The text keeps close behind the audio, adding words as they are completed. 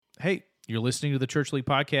Hey, you're listening to the Church League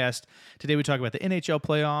Podcast. Today we talk about the NHL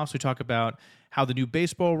playoffs. We talk about how the new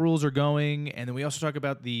baseball rules are going. And then we also talk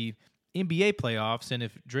about the NBA playoffs and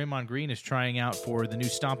if Draymond Green is trying out for the new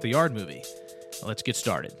Stomp the Yard movie. Let's get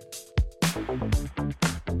started.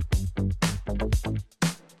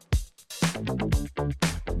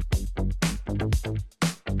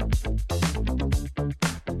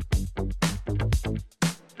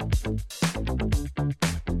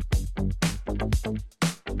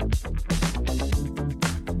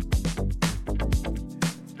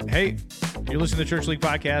 Hey, you're listening to the Church League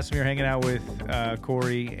Podcast, and we're hanging out with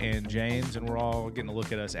Corey and James, and we're all getting to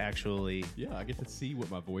look at us actually. Yeah, I get to see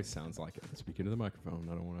what my voice sounds like speaking to the microphone.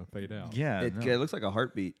 I don't want to fade out. Yeah, It looks like a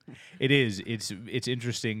heartbeat. It is. It's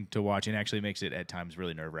interesting to watch, and actually makes it at times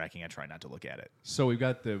really nerve-wracking. I try not to look at it. So we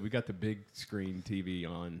got the big screen TV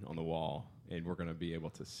on the wall, and we're going to be able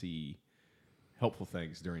to see helpful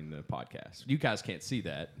things during the podcast. You guys can't see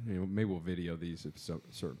that. Maybe we'll video these at a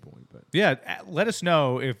certain point. But yeah, let us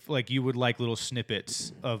know if you would like little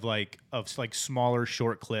snippets of smaller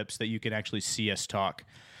short clips that you can actually see us talk.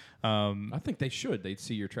 I think they should. They'd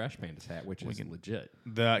see your Trash Pandas hat, which is legit.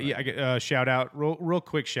 Shout out, real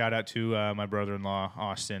quick shout out to my brother-in-law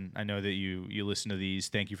Austin. I know that you listen to these.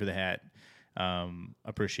 Thank you for the hat.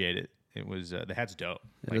 Appreciate it. It was the hat's dope.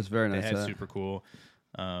 It is very nice. The hat's super cool.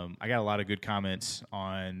 I got a lot of good comments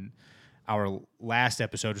on our last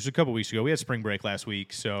episode, which was a couple weeks ago. We had spring break last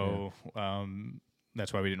week, so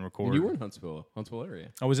that's why we didn't record. And you were in Huntsville area.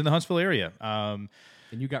 I was in the Huntsville area. And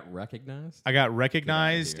you got recognized? I got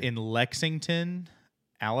recognized in Lexington,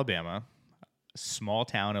 Alabama, a small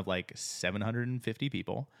town of 750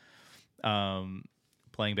 people,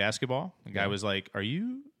 playing basketball. The guy was like, "Are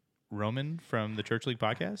you Roman from the Church League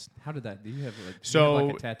Podcast?" How did that? Do you have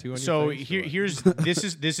a tattoo on your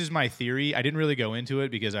face? This is my theory. I didn't really go into it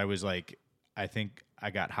because I was I think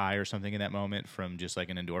I got high or something in that moment from just an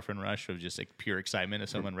endorphin rush of just pure excitement of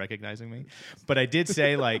someone recognizing me. But I did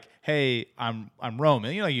say "Hey, I'm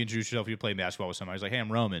Roman." You introduce yourself. You're playing basketball with somebody. I was like, "Hey,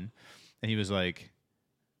 I'm Roman," and he was like,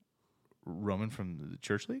 "Roman from the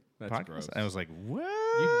Church League That's Podcast?" gross. And I was like, "What?"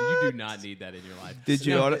 You do not need that in your life. Did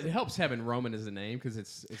you? It helps having Roman as a name because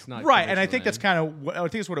it's not right, and I think name. that's kind of I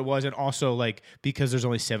think that's what it was, and also because there's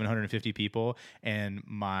only 750 people, and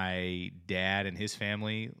my dad and his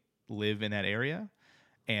family live in that area,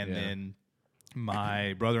 and then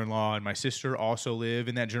my brother-in-law and my sister also live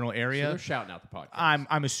in that general area. So they're shouting out the podcast.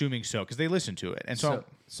 I'm assuming so because they listen to it, and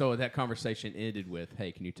so that conversation ended with,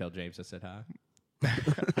 "Hey, can you tell James I said hi?"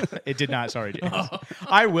 It did not. Sorry, James.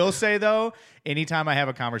 I will say though, anytime I have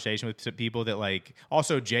a conversation with some people that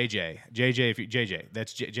also JJ,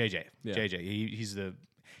 that's JJ. Yeah. JJ.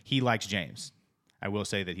 He likes James. I will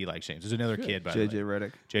say that he likes James. There's another kid, by the way. JJ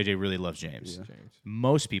Redick. JJ really loves James. Yeah. James.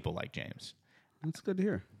 Most people like James. That's good to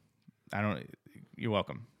hear. You're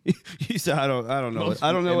welcome. You said I don't know.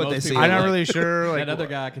 I don't know what they say. I'm not really sure. That other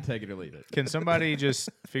guy can take it or leave it. Can somebody just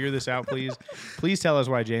figure this out, please? Please tell us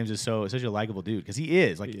why James is such a likable dude, because he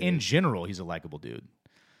is. In general, he's a likable dude.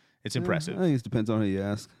 It's impressive. I think it depends on who you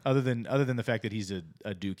ask. Other than the fact that he's a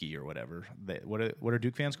Dookie or whatever. What are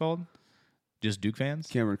Duke fans called? Just Duke fans?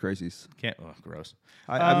 Cameron Crazies. Gross.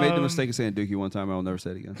 I made the mistake of saying Dookie one time. I will never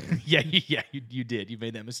say it again. You did. You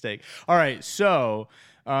made that mistake. All right. So,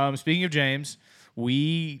 speaking of James,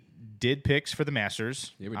 we did picks for the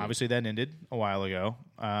Masters. Yeah, we did. Obviously, that ended a while ago.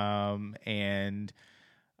 And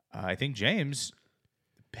I think James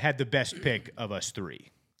had the best pick of us three.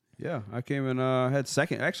 Yeah, I came in had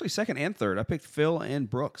second and third. I picked Phil and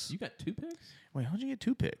Brooks. You got 2 picks? Wait, how'd you get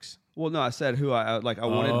 2 picks? Well, no, I said who I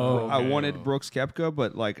wanted. Okay. I wanted Brooks Koepka,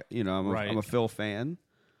 but I'm a Phil fan.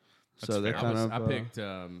 That's So that fair. kind of I picked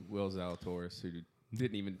Will Zalatoris, who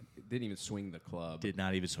didn't even swing the club. Did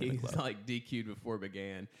not even swing the club. He's DQ'd before it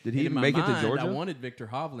began. Did he And even in make my it to mind, Georgia? I wanted Victor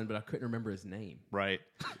Hovland, but I couldn't remember his name. Right.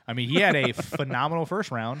 I mean, he had a phenomenal first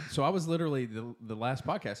round. So I was literally the last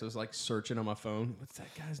podcast. I was searching on my phone. What's that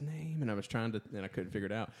guy's name? And I was trying to, and I couldn't figure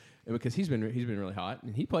it out. And because he's been really hot,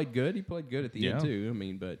 and he played good. He played good at the end too. I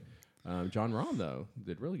mean, but John Rahm though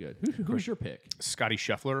did really good. Who's your pick? Scotty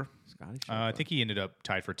Scheffler. I think he ended up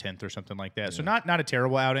tied for 10th or something like that. Yeah. So not a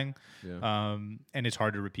terrible outing. Yeah. And it's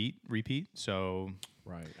hard to repeat. So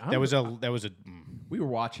right. that was a. We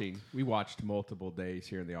watched multiple days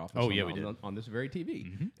here in the office. We did on this very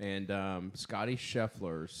TV, and Scotty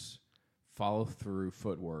Scheffler's follow-through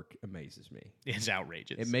footwork amazes me. It's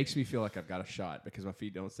outrageous. It makes me feel like I've got a shot because my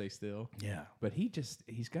feet don't stay still. Yeah. But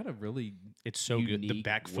he's got a really It's so good. The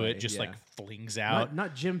back foot just like flings out.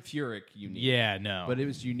 Not Jim Furyk unique. Yeah, no. But it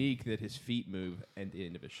was unique that his feet move at the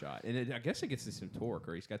end of his shot. And I guess it gets some torque,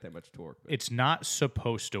 or he's got that much torque. It's not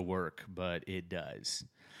supposed to work, but it does.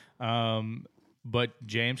 But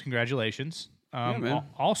James, congratulations. man.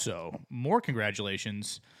 Also, more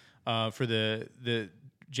congratulations for the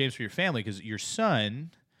James, for your family, because your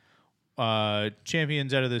son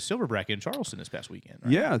champions out of the silver bracket in Charleston this past weekend.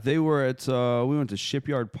 Right? Yeah, they were at. We went to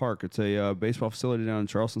Shipyard Park. It's a baseball facility down in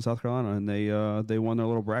Charleston, South Carolina, and they won their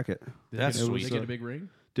little bracket. That's Did sweet. they get a big ring?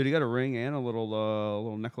 Dude, he got a ring and a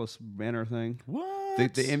little necklace banner thing. What? The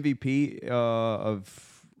MVP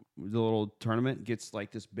of the little tournament gets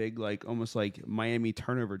like this big, like almost like Miami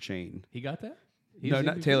turnover chain. He got that? No,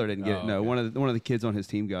 not Taylor didn't get it. No, okay. one of the kids on his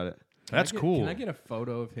team got it. That's cool. Can I get a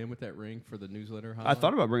photo of him with that ring for the newsletter? I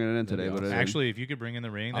thought about bringing it in today, That'd be but awesome. Actually, if you could bring in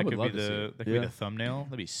the ring, I that would could be love to see the it. that could be the thumbnail.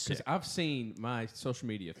 That'd be sick. Because I've seen my social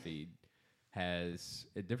media feed has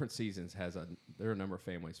at different seasons there are a number of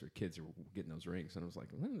families where kids are getting those rings, and I was like,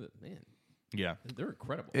 man, Yeah. they're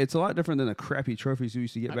incredible. it's a lot different than the crappy trophies you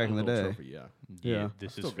used to get back in the day. Trophy, yeah. Yeah.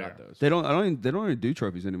 This Still is fair. got those. They don't even do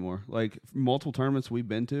trophies anymore. Like multiple tournaments we've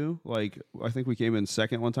been to, like I think we came in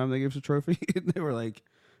second one time. They gave us a trophy. They were like,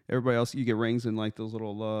 everybody else, you get rings and like those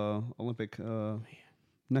little Olympic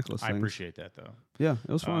necklace I things. appreciate that though. Yeah,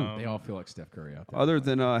 it was fun. They all feel like Steph Curry out there. Other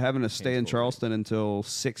than having to stay in Hands full of Charleston until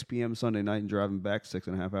 6 p.m. Sunday night and driving back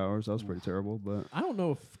 6.5 hours, that was pretty terrible. But I don't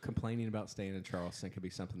know if complaining about staying in Charleston could be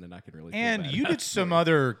something that I could really. And feel bad you about. did some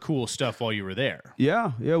other cool stuff while you were there.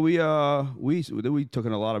 yeah, we took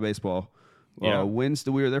in a lot of baseball. Yeah.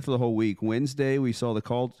 Wednesday we were there for the whole week. Wednesday we saw the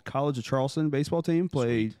College of Charleston baseball team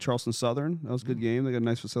play Charleston Southern. That was a good game. They got a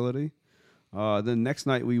nice facility. Then next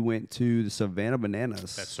night we went to the Savannah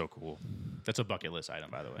Bananas. That's so cool. That's a bucket list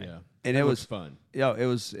item, by the way. Yeah, And it it was was fun. Yeah, it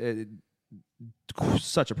was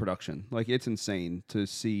such a production. Like it's insane to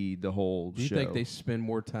see the whole Do you show. think they spend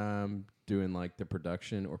more time doing like the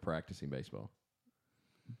production or practicing baseball?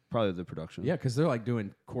 Probably the production. Yeah, because they're like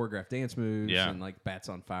doing choreographed dance moves Yeah. and like bats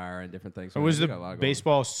on fire and different things. Or was They the got a lot going.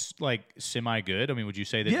 baseball like semi good? I mean, would you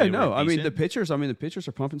say that? Yeah, they no. were I mean, decent? the pitchers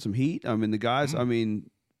are pumping some heat. I mean, the guys. I mean,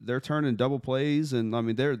 they're turning double plays, and I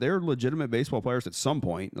mean, they're legitimate baseball players at some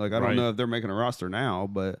point. Like I don't Right. know if they're making a roster now,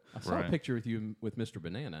 but I saw Right. a picture with you with Mr.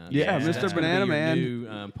 Banana. Yeah, Mr. That's gonna be Banana your Man. New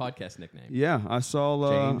podcast nickname. yeah, I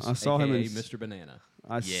saw James, him in. AKA Mr. Banana.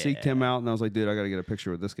 I seeked him out, and I was like, dude, I got to get a picture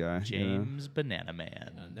with this guy. you know? James Banana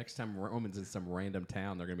Man. Next time Roman's in some random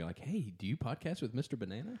town, they're gonna be like, "Hey, do you podcast with Mr.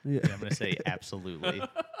 Banana?" Yeah. Yeah, I'm gonna say absolutely.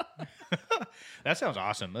 That sounds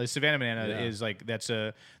awesome. The Savannah Banana Yeah. is like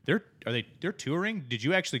they're touring. Did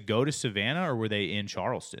you actually go to Savannah or were they in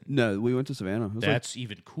Charleston? No, we went to Savannah. It was That's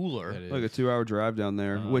even cooler. That is. like a 2-hour drive down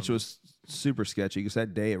there, which was super sketchy because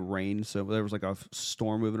that day it rained, so there was like a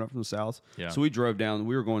storm moving up from the south. Yeah. So we drove down.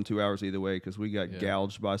 We were going 2 hours either way because we got Yeah.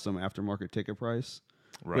 gouged by some aftermarket ticket price,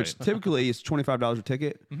 Right. which typically is $25 a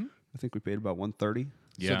ticket. I think we paid about $130.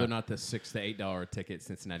 So Yeah. they're not the $6 to $8 ticket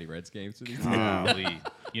Cincinnati Reds games. For these Golly.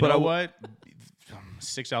 You But know I- what?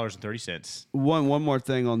 $6.30. One more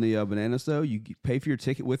thing on the bananas though, you pay for your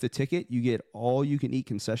ticket. With the ticket, you get all you can eat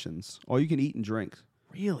concessions, all you can eat and drink.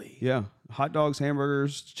 Really? Yeah, hot dogs,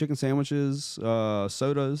 hamburgers, chicken sandwiches,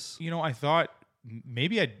 sodas. You know, I thought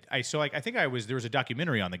maybe I think there was a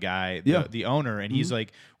documentary on the guy, Yeah. the owner, and he's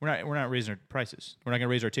like, we're not raising our prices. We're not going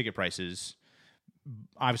to raise our ticket prices.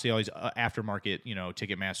 Obviously, all these aftermarket,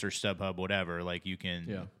 Ticketmaster, StubHub, whatever. Like you can.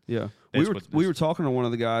 Yeah. Yeah, That's we were talking to one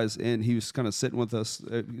of the guys, and he was kind of sitting with us.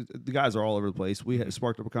 The guys are all over the place. We had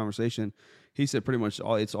sparked up a conversation. He said pretty much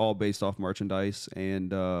it's all based off merchandise,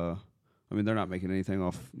 and I mean they're not making anything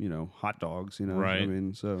off hot dogs. Right. I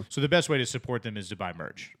mean so So the best way to support them is to buy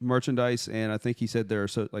merch. merchandise, and I think he said there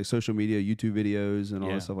are like social media, YouTube videos, and all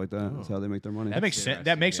Yeah. that stuff like that. That's how they make their money. That makes sense. That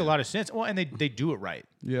interesting, makes a yeah. lot of sense. Well, and they do it right.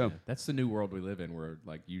 yeah. That's the new world we live in, where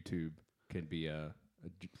like YouTube can be a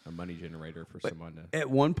money generator for someone. At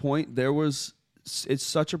one point, it's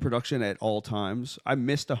such a production at all times. I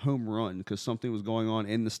missed a home run because something was going on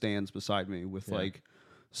in the stands beside me with like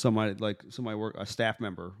somebody a staff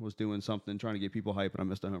member was doing something trying to get people hype, and I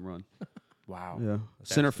missed a home run. Wow. Yeah,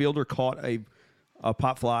 center fielder caught a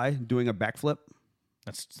pop fly doing a backflip.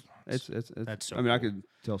 That's It's so I mean, I cool. could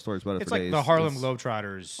tell stories about it It's for like days. the Harlem It's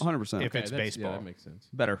Globetrotters. 100%. If it's baseball, Yeah, that makes sense.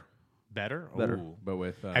 better. better. Better. Ooh. But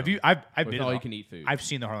with Have you? I've with been all you can eat food. I've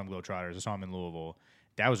seen the Harlem Globetrotters. I saw them in Louisville.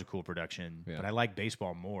 That was a cool production. Yeah. But I like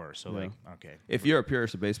baseball more. So like, okay. If you're a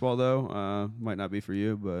purist of baseball, though, might not be for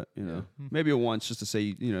you, but maybe once just to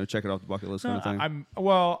say check it off the bucket list kind of thing.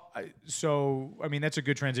 I mean that's a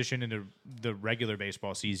good transition into the regular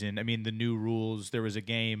baseball season. I mean the new rules. There was a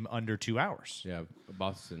game under 2 hours. yeah,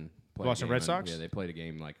 Boston Boston Red Sox? Yeah, they played a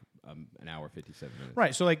game like an hour 57 minutes.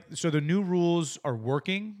 Right. So the new rules are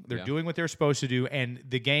working. They're Yeah. doing what they're supposed to do, and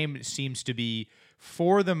the game seems to be,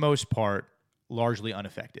 for the most part, largely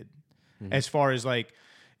unaffected. As far as like,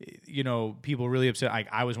 people really upset.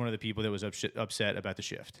 I was one of the people that was upset about the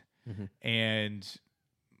shift, and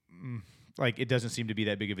like it doesn't seem to be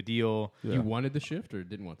that big of a deal. Yeah. You wanted the shift or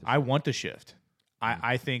didn't want the shift? I want the shift.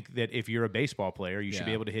 I think that if you're a baseball player, you should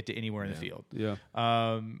be able to hit to anywhere in the field. Yeah.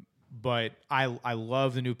 But I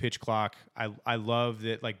love the new pitch clock. I love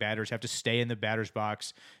that like batters have to stay in the batter's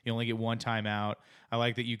box. You only get one timeout. I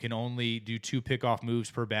like that you can only do 2 pickoff moves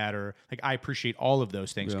per batter. Like I appreciate all of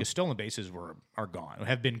those things because stolen bases are gone,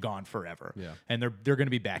 have been gone forever. Yeah. And they're going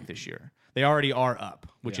to be back this year. They already are up,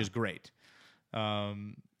 which is great.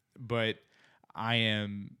 But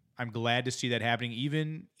I'm glad to see that happening.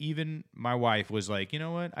 Even my wife was like, you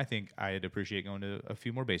know what? I think I'd appreciate going to a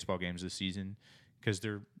few more baseball games this season because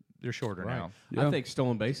they're shorter now. Yeah. I think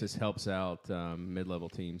stolen bases helps out mid-level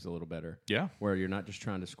teams a little better. Yeah, where you're not just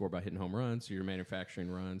trying to score by hitting home runs, you're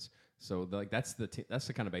manufacturing runs. So that's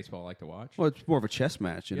the kind of baseball I like to watch. Well, it's more of a chess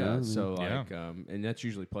match, you know. So and that's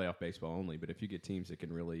usually playoff baseball only. But if you get teams that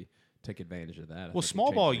can really take advantage of that. Well,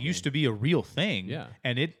 small ball used to be a real thing,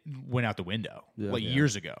 and it went out the window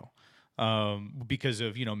years ago because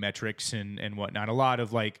of metrics and whatnot. A lot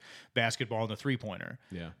of like basketball and the 3-pointer,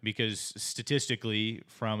 because statistically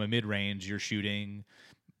from a mid range you're shooting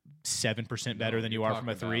 7% better than you are from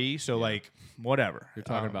a 3. So like whatever. You're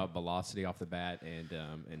talking about velocity off the bat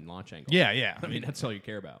and launch angle. Yeah. I mean that's all you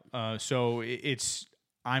care about. So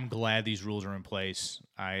I'm glad these rules are in place.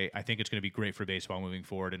 I think it's going to be great for baseball moving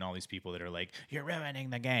forward, and all these people that are like, you're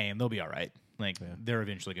ruining the game, they'll be all right. Like, they're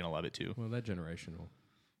eventually going to love it, too. Well, that generation will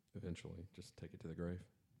eventually just take it to the grave.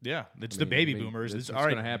 Yeah, it's the baby boomers. It's all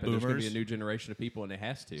right, going to happen. boomers. There's going to be a new generation of people, and it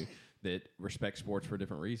has to, that respect sports for a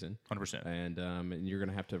different reason. 100%. And you're going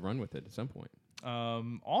to have to run with it at some point.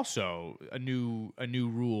 Also, a new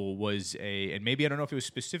rule was and maybe I don't know if it was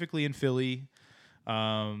specifically in Philly,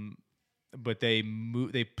 but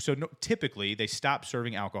typically they stop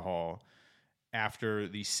serving alcohol after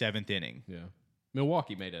the 7th inning. Yeah,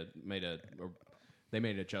 Milwaukee made an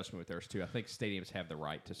adjustment with theirs too. I think stadiums have the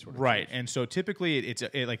right to sort of right, change. and so typically it's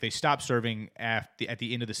like they stop serving at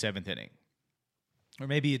the end of the 7th inning, or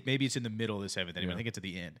maybe it's in the middle of the 7th inning. I think it's at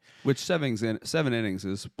the end. Which 7 innings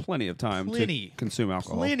is plenty of time to consume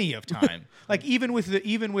alcohol. Plenty of time. Like even with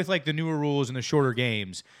like the newer rules and the shorter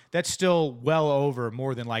games, that's still well over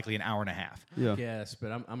more than likely an hour and a half. Yeah. Yes,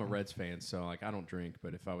 but I'm a Reds fan, so like I don't drink.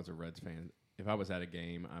 But if I was a Reds fan, if I was at a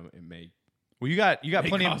game, it may. Well, you got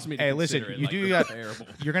plenty of. Hey, listen,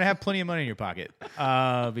 you're gonna have plenty of money in your pocket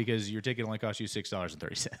because your ticket only cost you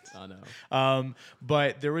 $6.30. I know.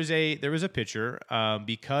 But there was a pitcher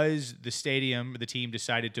because the team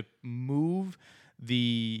decided to move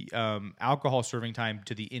the alcohol serving time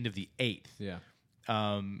to the end of the 8th.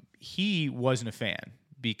 Yeah. He wasn't a fan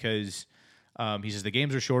because he says the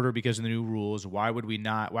games are shorter because of the new rules. Why would we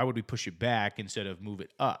push it back instead of move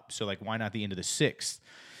it up? So like, why not the end of the 6th?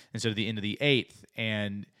 Instead of the end of the 8th.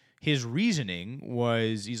 And his reasoning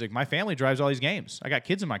was, he's like, my family drives all these games. I got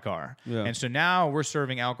kids in my car. Yeah. And so now we're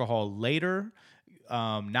serving alcohol later,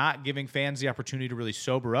 not giving fans the opportunity to really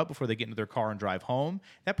sober up before they get into their car and drive home.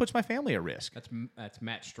 That puts my family at risk. That's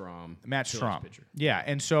Matt Strom. Pitcher. Yeah.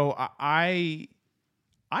 And so I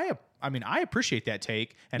appreciate that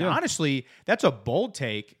take. And honestly, that's a bold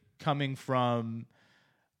take coming from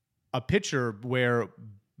a pitcher where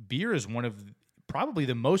beer is one of probably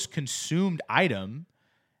the most consumed item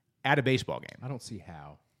at a baseball game. I don't see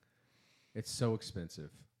how. It's so expensive.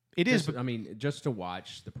 It is. I mean, just to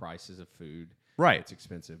watch the prices of food, right? It's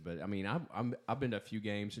expensive. But I mean, I've been to a few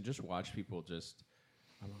games and just watched people just.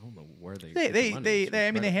 I don't know where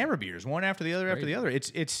they hammer beers one after the other after the other.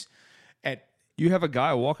 It's at. You have a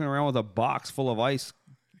guy walking around with a box full of ice,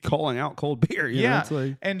 calling out cold beer. You know? It's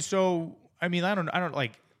like, and so I mean, I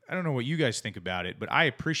don't know what you guys think about it, but I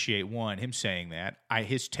appreciate him saying that.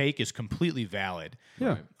 His take is completely valid.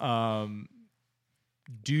 Yeah.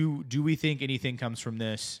 Do we think anything comes from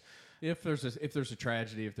this? If there's a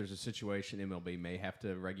tragedy, if there's a situation, MLB may have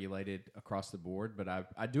to regulate it across the board. But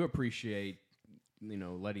I do appreciate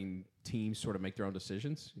letting teams sort of make their own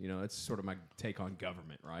decisions. That's sort of my take on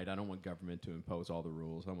government, right? I don't want government to impose all the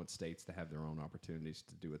rules. I want states to have their own opportunities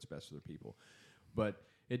to do what's best for their people. But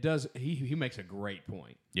it does. He makes a great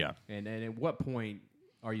point. Yeah. And at what point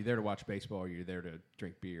are you there to watch baseball? Or are you there to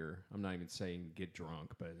drink beer? I'm not even saying get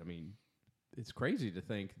drunk, but I mean, it's crazy to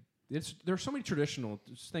think. There's so many traditional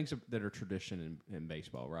things that are tradition in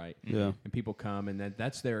baseball, right? Yeah. And people come and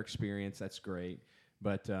that's their experience. That's great.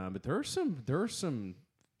 But there are some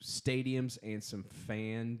stadiums and some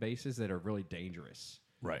fan bases that are really dangerous.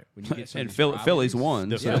 Right. When you get and Philly's one.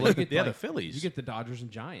 The Phillies. You get the Dodgers and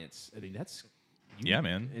Giants. I mean, Yeah,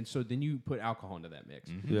 man. And so then you put alcohol into that mix.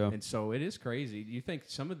 Yeah. And so it is crazy. You think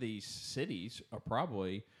some of these cities are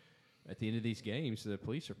probably, at the end of these games, the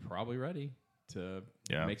police are probably ready to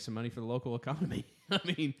make some money for the local economy. I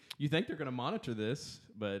mean, you think they're going to monitor this,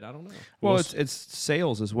 but I don't know. Well, it's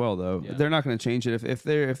sales as well, though. Yeah. They're not going to change it if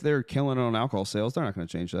they're killing it on alcohol sales. They're not going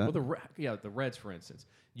to change that. Well, the Reds, for instance,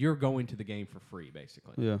 you're going to the game for free,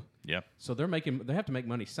 basically. Yeah. Yeah. So they have to make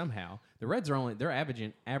money somehow. The Reds they're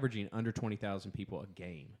averaging under 20,000 people a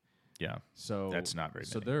game. Yeah. So that's not very.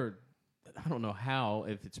 So many. I don't know how,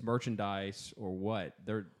 if it's merchandise or what,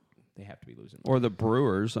 they have to be losing money. Or the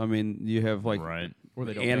Brewers. I mean, you have like Right. Or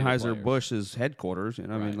they don't pay the Anheuser-Busch's headquarters. You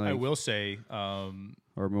know, Right. I mean, like, I will say,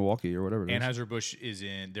 or Milwaukee or whatever it is. Anheuser-Busch is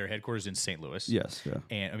in their headquarters in St. Louis. Yes. Yeah.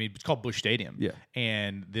 And I mean, it's called Busch Stadium. Yeah.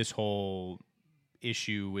 And this whole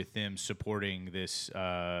issue with them supporting this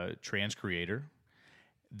trans creator,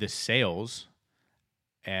 the sales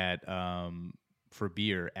at for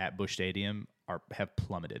beer at Busch Stadium have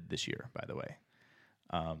plummeted this year. By the way,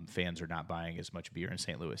 fans are not buying as much beer in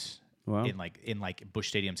St. Louis in Busch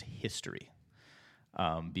Stadium's history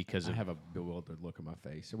because I have a bewildered look on my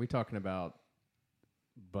face. Are we talking about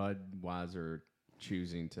Budweiser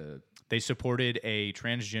choosing to? They supported a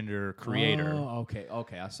transgender creator. Oh,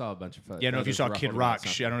 okay. I saw a bunch of. Yeah, I don't know if you saw Kid Rock.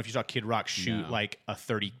 I don't know if you saw Kid Rock shoot No. like a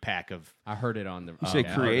 30-pack of. I heard it on the. You say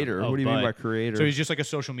creator. What do you mean by creator? So he's just like a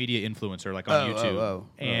social media influencer, like on YouTube. Oh.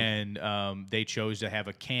 And they chose to have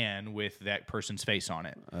a can with that person's face on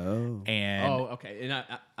it. Oh. And okay. And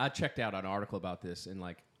I checked out an article about this, and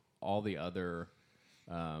like all the other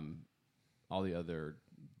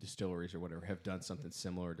distilleries or whatever have done something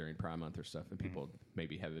similar during Pride Month or stuff, and people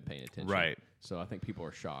maybe haven't been paying attention. Right. So I think people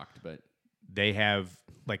are shocked, but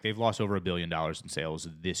they've lost over $1 billion in sales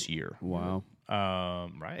this year. Wow.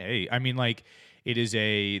 Right. Hey, I mean, like, the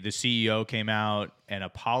CEO came out and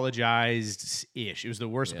apologized-ish. It was the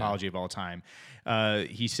worst apology of all time.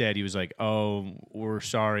 He said, he was like, "Oh, we're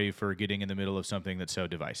sorry for getting in the middle of something that's so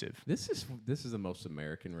divisive." this is the most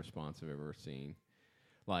American response I've ever seen.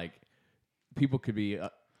 Like, people could be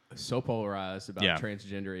so polarized about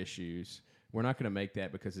transgender issues. We're not going to make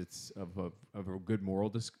that because it's of a good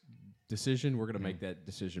moral decision. We're going to make that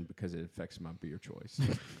decision because it affects my beer choice.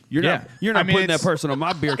 You're not putting that person on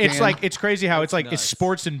my beer can. It's crazy how it's nuts.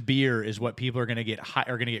 sports and beer is what people are going to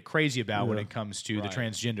get crazy about when it comes to the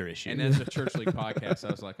transgender issue. And as a church league podcast,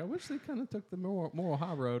 I was like, I wish they kind of took the moral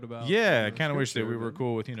high road about. Yeah, I kind of wish that we were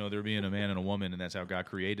cool with there being a man and a woman, and that's how God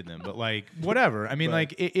created them. But like, whatever. I mean,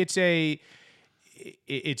 like, it's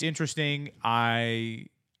interesting. I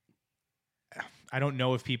don't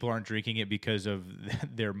know if people aren't drinking it because of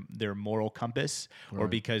their moral compass or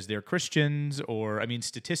because they're Christians, or, I mean,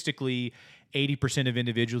 statistically, 80% of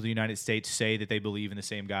individuals in the United States say that they believe in the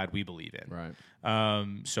same God we believe in. Right.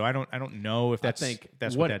 So I don't know if that's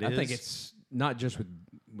what that is. I think it's not just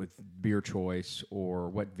with beer choice or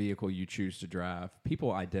what vehicle you choose to drive.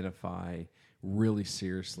 People identify really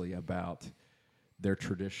seriously about their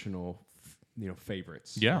traditional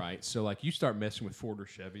favorites. Yeah. Right. So like, you start messing with Ford or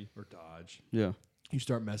Chevy or Dodge. Yeah. You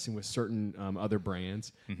start messing with certain other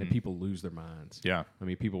brands, and people lose their minds. Yeah. I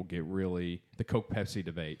mean, people get really the Coke Pepsi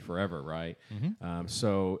debate forever, right?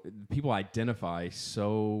 So people identify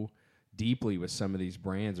so deeply with some of these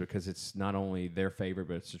brands because it's not only their favorite,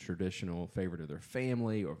 but it's a traditional favorite of their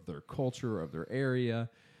family or of their culture, of their area.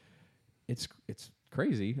 It's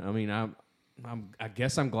crazy. I mean, I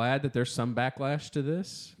guess I'm glad that there's some backlash to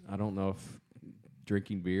this. I don't know if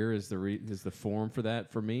drinking beer is the form for that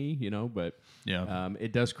for me, but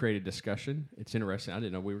it does create a discussion. It's interesting. I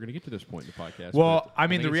didn't know we were going to get to this point in the podcast. Well, I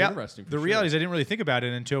mean, the reality is I didn't really think about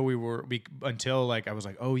it until I was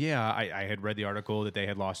like, oh yeah, I had read the article that they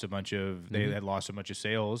had lost a bunch of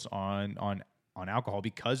sales on alcohol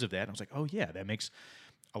because of that. And I was like, oh yeah, that makes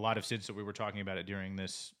a lot of sense that we were talking about it during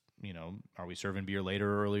this. Are we serving beer later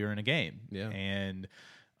or earlier in a game? Yeah. And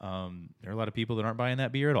there are a lot of people that aren't buying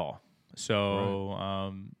that beer at all. So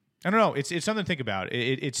I don't know. It's something to think about.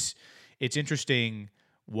 It's interesting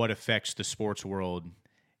what affects the sports world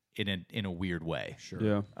in a weird way. Sure.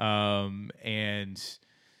 Yeah. And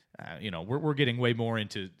we're getting way more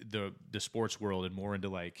into the sports world and more into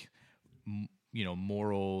like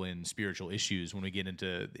moral and spiritual issues when we get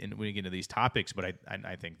into these topics. But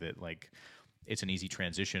I think that like, it's an easy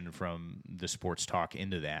transition from the sports talk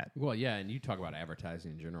into that. Well, yeah, and you talk about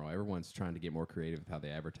advertising in general. Everyone's trying to get more creative with how they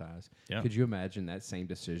advertise. Yeah. Could you imagine that same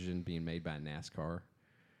decision being made by NASCAR?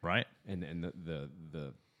 Right. And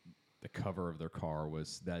the cover of their car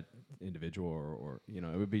was that individual, or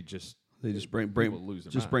it would be just they just bring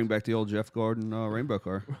back the old Jeff Gordon rainbow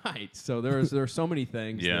car. Right. So there are so many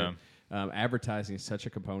things. Yeah. That, advertising is such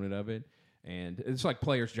a component of it. And it's like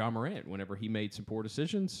players, John Morant, whenever he made some poor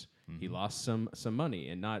decisions, he lost some money,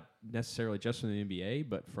 and not necessarily just from the NBA,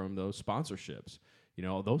 but from those sponsorships.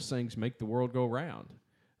 Those things make the world go round.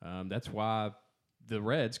 That's why the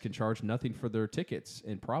Reds can charge nothing for their tickets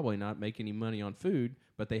and probably not make any money on food,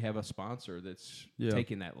 but they have a sponsor that's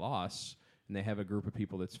taking that loss, and they have a group of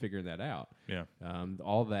people that's figuring that out. Yeah.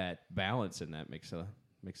 All that balance in that makes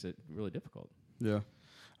it really difficult. Yeah.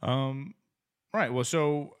 Right. Well,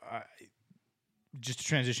 so just to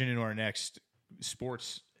transition into our next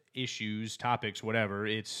sports issues, topics, whatever,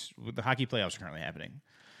 it's the hockey playoffs are currently happening.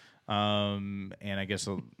 And I guess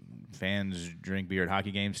fans drink beer at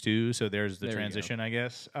hockey games too. So there's the transition, I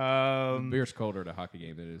guess. Beer's colder at a hockey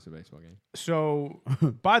game than it is a baseball game. So,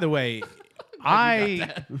 by the way,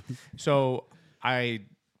 I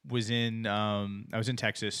was in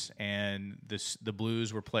Texas, and the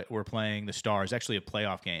Blues were playing the Stars, actually a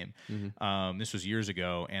playoff game. This was years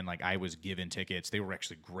ago, and I was given tickets. They were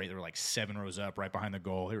actually great. They were 7 rows up right behind the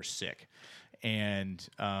goal. They were sick, and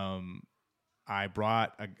I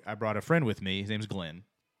brought a friend with me. His name's Glenn,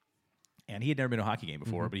 and he had never been to a hockey game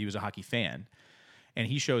before, but he was a hockey fan. And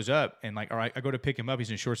he shows up, and all right, I go to pick him up. He's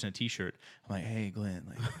in shorts and a t-shirt. I'm like, hey, Glenn,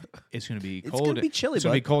 it's gonna be cold. It's gonna be chilly. It's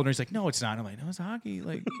gonna be cold. And he's like, no, it's not. I'm like, no, it's hockey.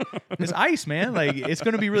 It's ice, man. It's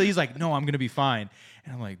gonna be really. He's like, no, I'm gonna be fine.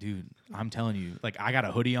 And I'm like, dude, I'm telling you, I got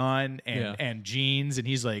a hoodie on and jeans. And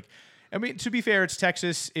he's like, I mean, to be fair, it's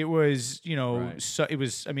Texas. It was, Right. so it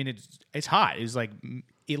was. I mean, it's hot. It's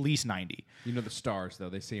at least 90. The Stars, though,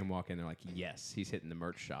 they see him walk in, they're like, yes, he's hitting the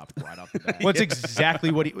merch shop right off the bat. Well, it's exactly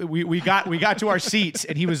what we got to our seats,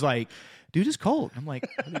 and he was like, dude, it's cold. I'm like,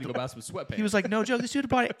 I need to go buy some sweatpants. he was like, no joke, this dude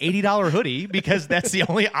bought an $80 hoodie because that's the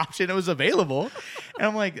only option that was available. And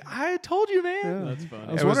I'm like, I told you, man. Yeah. That's funny.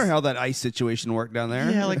 I was wondering how that ice situation worked down there.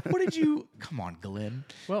 Yeah, what did you? Come on, Glenn.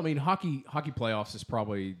 Well, I mean, hockey playoffs is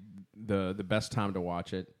probably the best time to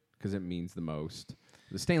watch it because it means the most.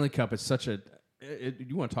 The Stanley Cup is such a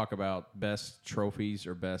you want to talk about best trophies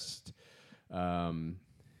or best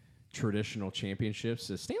traditional championships?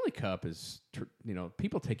 The Stanley Cup is,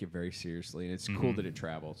 people take it very seriously, and it's cool that it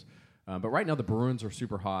travels. But right now, the Bruins are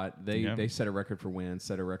super hot. They set a record for wins,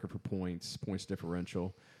 set a record for points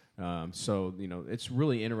differential. So it's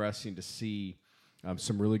really interesting to see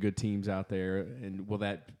some really good teams out there, and will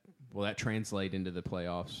that translate into the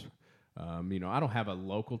playoffs? I don't have a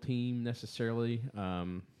local team necessarily.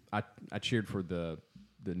 I cheered for the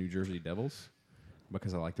New Jersey Devils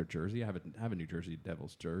because I like their jersey. I have a New Jersey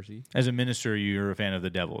Devils jersey. As a minister, you're a fan of the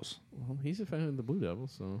Devils. Well, he's a fan of the Blue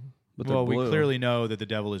Devils, so. But Well, we blue. clearly know that the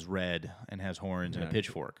devil is red and has horns and a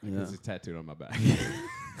pitchfork. Yeah. It's tattooed on my back.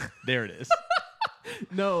 There it is.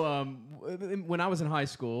 No, when I was in high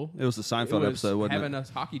school, It was the Seinfeld episode, wasn't having it?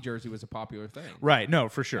 a hockey jersey was a popular thing. Right. No,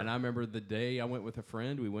 for sure. And I remember the day I went with a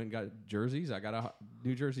friend, we went and got jerseys. I got a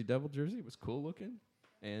New Jersey Devil jersey. It was cool looking,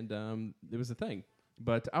 and it was a thing.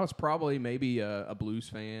 But I was probably maybe a Blues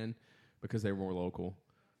fan because they were more local.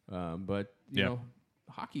 But, you know,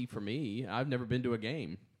 hockey for me, I've never been to a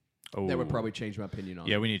game. Oh. That would probably change my opinion on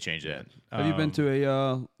it. Yeah, we need to change that. Have you been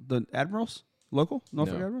to the Admirals? Local?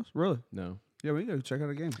 Norfolk No. Admirals? Really? No. Yeah, we need to check out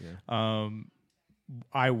a game. Yeah.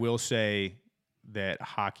 I will say that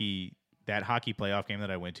that hockey playoff game that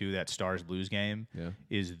I went to, that Stars Blues game,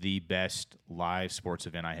 is the best live sports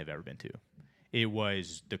event I have ever been to.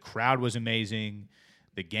 The crowd was amazing.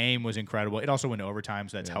 The game was incredible. It also went to overtime,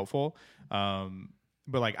 so that's helpful.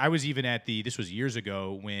 But I was even at this was years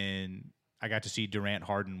ago when I got to see Durant,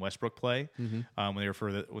 Harden, Westbrook play when they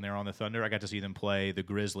were on the Thunder. I got to see them play the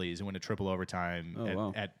Grizzlies and went to triple overtime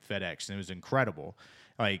at FedEx, and it was incredible.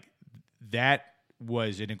 That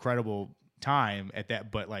was an incredible time at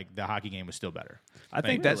that, but the hockey game was still better. I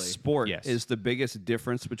think that Really? sport Yes. is the biggest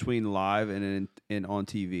difference between live and on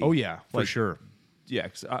TV. Oh yeah, for sure. Yeah,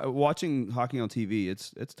 'cause, watching hockey on TV,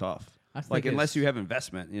 it's tough. I think Unless you have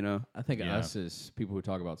investment, I think Yeah. us as people who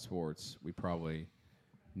talk about sports, we probably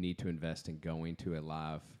need to invest in going to a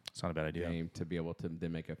live It's not a bad idea. game to be able to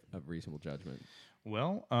then make a reasonable judgment.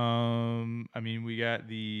 Well, I mean, we got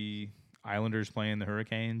the Islanders playing the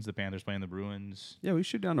Hurricanes, the Panthers playing the Bruins. Yeah, we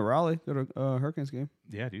shoot down to Raleigh, go to Hurricanes game.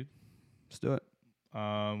 Yeah, dude. Let's do it.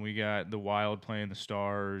 We got the Wild playing the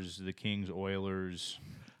Stars, the Kings, Oilers.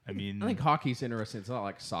 I mean, I think hockey's interesting. It's not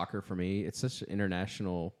like soccer for me. It's such an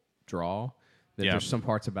international draw that Yeah. there's some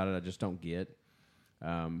parts about it I just don't get.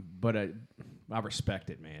 But I respect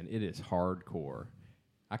it, man. It is hardcore.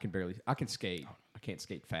 I can skate. I can't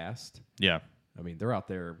skate fast. yeah. I mean, they're out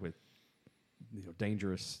there with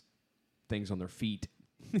dangerous things on their feet.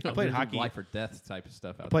 I played hockey. life or death type of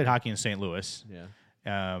stuff. I played hockey in St. Louis,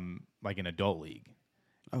 Yeah. like an adult league.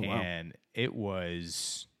 Oh, wow. And it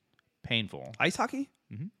was painful. Ice hockey?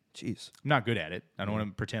 Mm-hmm. Jeez. I'm not good at it. I don't want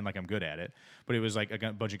to pretend like I'm good at it. But it was like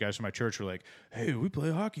a bunch of guys from my church were like, "Hey, we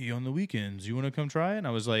play hockey on the weekends. You want to come try it?" And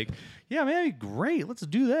I was like, "Yeah, man, that'd be great. Let's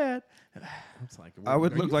do that." It's like, I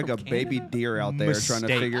would are look you like from a baby Canada? deer out there trying to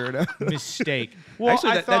Mistake. figure it out. Mistake. Well,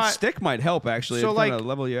 Actually, I that thought, stick might help, actually. so It like kind of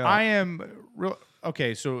level you out. I am real.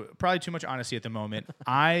 Okay, so probably too much honesty at the moment.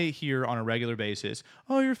 I hear on a regular basis,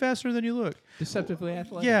 "Oh, you're faster than you look." Deceptively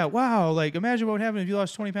athletic. Yeah, wow. Like, imagine what would happen if you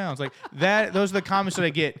lost 20 pounds. Like that. Those are the comments that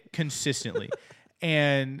I get consistently.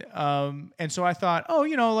 And so I thought, oh,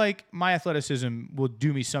 like my athleticism will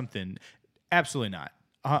do me something. Absolutely not.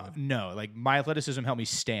 No, like my athleticism helped me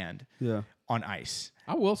stand on ice.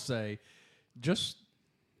 I will say, just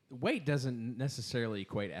weight doesn't necessarily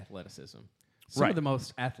equate athleticism. Some of the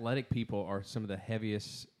most athletic people are some of the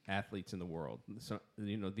heaviest athletes in the world. So,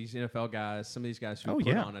 these NFL guys, some of these guys who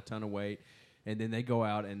put on a ton of weight, and then they go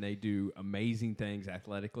out and they do amazing things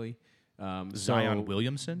athletically. Zion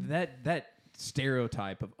Williamson? That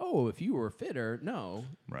stereotype of, if you were fitter, no.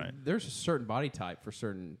 Right. There's a certain body type for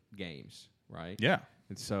certain games, right? Yeah.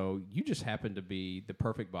 And so you just happen to be the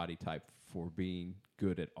perfect body type for being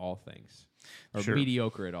good at all things. Or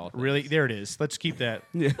mediocre at all things. Really? There it is. Let's keep that.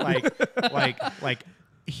 Like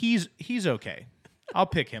he's okay. I'll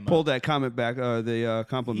pick him Pulled up. that comment back, the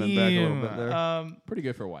compliment back a little bit there. Pretty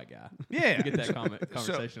good for a white guy. Yeah. You get that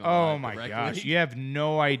conversation. Oh my gosh. You have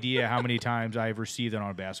no idea how many times I've received that on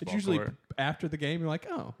a basketball It's usually court. after the game, you're like,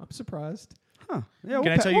 oh, I'm surprised. Huh. Yeah,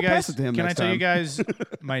 Can I tell you guys? Can I tell you guys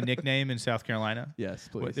my nickname in South Carolina? Yes,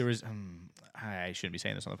 please. There was. I shouldn't be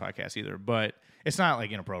saying this on the podcast either, but it's not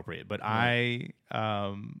like inappropriate. But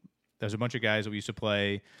there's a bunch of guys that we used to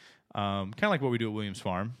play, kind of like what we do at Williams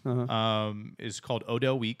Farm. Is called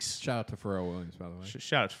Odell Weeks. Shout out to Pharrell Williams, by the way.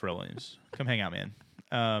 Shout out to Pharrell Williams. Come hang out, man.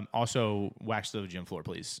 Also, wax the gym floor,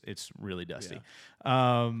 please. It's really dusty.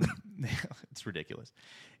 Yeah. It's ridiculous.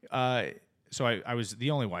 So I was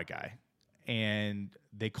the only white guy, and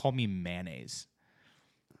they called me mayonnaise.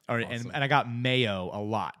 And I got mayo a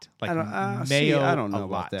lot. Like mayo. I don't know a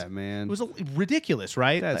about lot. that, man. It was ridiculous,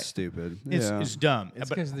 right? That's stupid. It's dumb. It's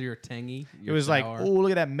But because you're tangy. it was like, oh,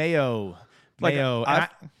 look at that mayo. Mayo.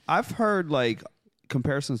 I've heard like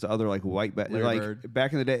comparisons to other like white Bird.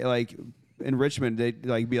 back in the day, like in Richmond, they'd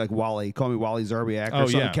like be like Wally, call me Wally Zerbiak or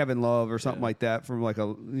something, Kevin Love or something like that from like a a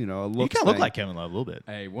you look. kind of look like Kevin Love a little bit.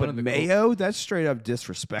 Hey, But mayo, that's straight up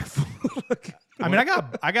disrespectful. I mean,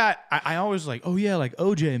 I always like, oh yeah, like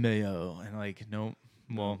OJ Mayo, and like, no,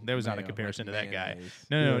 well, there was not a Mayo, comparison like to that guy.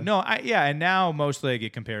 mayonnaise. No. And now mostly I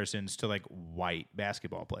get comparisons to like white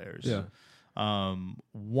basketball players. Yeah.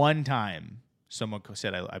 One time someone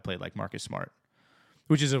said I played like Marcus Smart,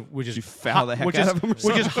 which is you foul the heck out of him or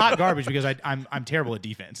which is hot garbage because I'm terrible at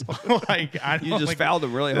defense. Like You just fouled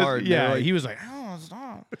him really hard. Yeah, Like, he was like, oh,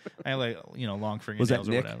 stop. I like long fingernails Was that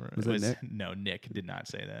or Nick? whatever. Was that Nick? No, Nick did not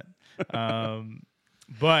say that.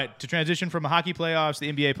 But to transition from hockey playoffs,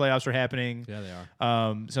 the NBA playoffs are happening. Yeah, they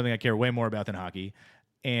are. Something I care way more about than hockey,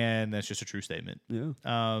 and that's just a true statement. yeah.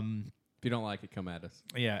 If you don't like it, come at us.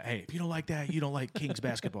 Yeah. Hey, if you don't like that, you don't like Kings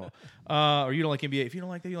basketball, or you don't like NBA. If you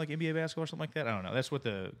don't like that, you like NBA basketball or something like that. I don't know. That's what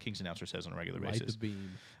the Kings announcer says on a regular Light basis. the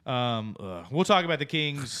beam. We'll talk about the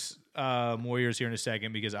Kings Warriors here in a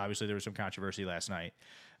second because obviously there was some controversy last night.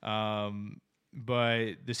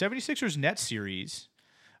 But the 76ers Nets series,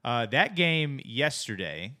 that game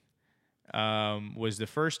yesterday was the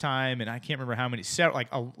first time, and I can't remember how many,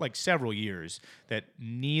 several years, that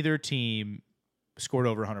neither team scored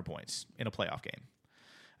over 100 points in a playoff game.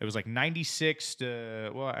 It was like 96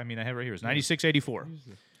 to, I have it right here. It was 96-84.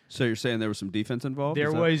 So you're saying there was some defense involved?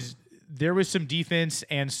 There was some defense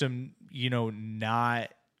and some,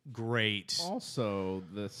 not great. Also,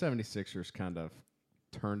 the 76ers kind of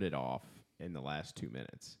turned it off in the last 2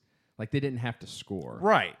 minutes. Like, they didn't have to score.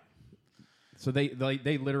 Right. So they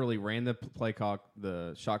literally ran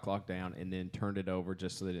the shot clock down and then turned it over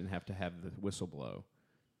just so they didn't have to have the whistle blow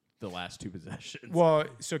the last two possessions. Well,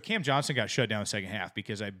 so Cam Johnson got shut down in the second half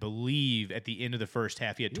because I believe at the end of the first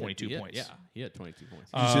half he had 22 points. Yeah, he had 22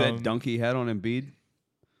 points. Did you see that dunk he had on Embiid?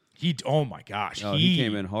 Oh my gosh, he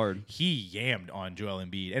came in hard. He yammed on Joel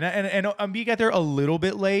Embiid, and Embiid got there a little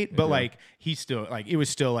bit late, but like he still it was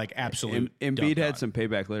still like absolute. Embiid had on. some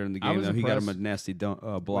payback later in the game. Though. He got him a nasty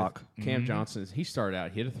block. Cam Johnson, he started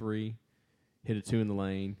out, hit a 3, hit a 2 in the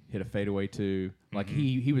lane, hit a fadeaway 2. Like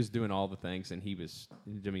he was doing all the things, and he wasn't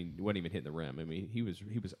even hitting the rim. I mean, he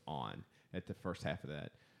was on at the first half of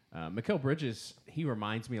that. Mikal Bridges, he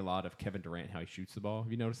reminds me a lot of Kevin Durant, how he shoots the ball.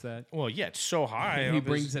 Have you noticed that? Well, yeah, it's so high. He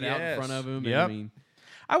brings it out in front of him. Yep. And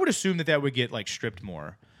I would assume that would get like stripped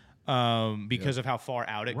more. because of how far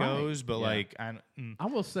out it goes. But I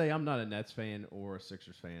will say I'm not a Nets fan or a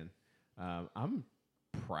Sixers fan. I'm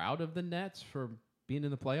proud of the Nets for being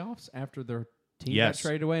in the playoffs after their team got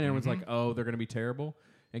traded away, and everyone's like, "Oh, they're going to be terrible."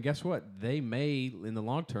 And guess what? They may, in the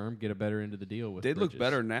long term, get a better end of the deal with. They'd Bridges. look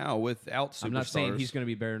better now without superstars. I'm not saying he's going to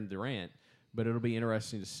be better than Durant, but it'll be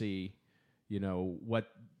interesting to see, what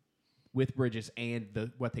with Bridges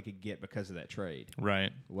and what they could get because of that trade.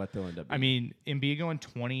 Right. What they'll end up. I mean, Embiid going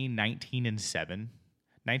 20, 19, and 7,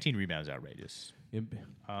 19 rebounds, outrageous.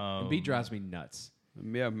 Embiid drives me nuts.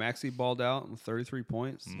 Yeah, Maxey balled out with 33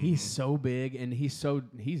 points. He's so big and he's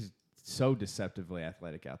so deceptively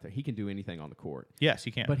athletic out there. He can do anything on the court. Yes,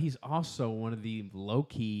 he can. But he's also one of the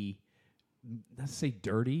low-key, not to say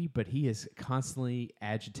dirty, but he is constantly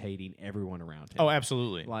agitating everyone around him. Oh,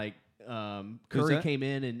 absolutely. Like Curry came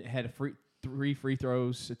in and had 3 free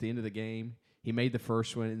throws at the end of the game. He made the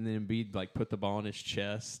first one, and then Embiid put the ball in his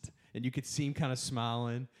chest, and you could see him kind of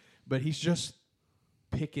smiling. But he's just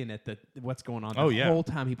picking at what's going on the whole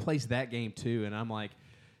time. He plays that game too, and I'm like,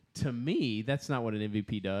 to me, that's not what an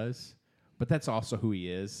MVP does, but that's also who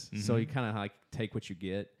he is. Mm-hmm. So you kind of take what you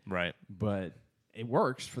get, right? But it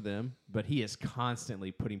works for them. But he is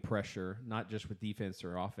constantly putting pressure, not just with defense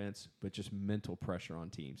or offense, but just mental pressure on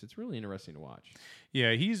teams. It's really interesting to watch.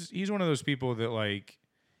 Yeah, he's one of those people that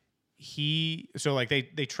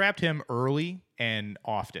they trapped him early and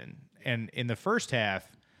often, and in the first half,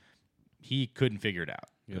 he couldn't figure it out.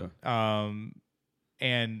 Yeah.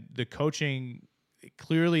 And the coaching,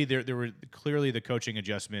 clearly the coaching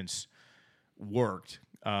adjustments worked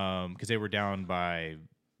because they were down by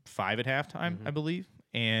 5 at halftime, I believe,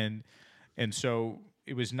 and so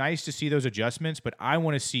it was nice to see those adjustments. But I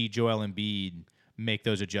want to see Joel Embiid make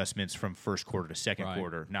those adjustments from first quarter to second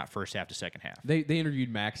quarter, not first half to second half. They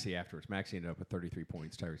interviewed Maxey afterwards. Maxey ended up with 33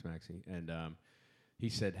 points, Tyrese Maxey, and he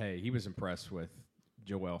said, "Hey, he was impressed with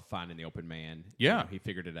Joel finding the open man." Yeah. He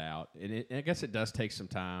figured it out. And I guess it does take some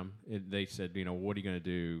time. They said, what are you going to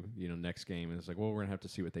do, next game? And it's like, well, we're going to have to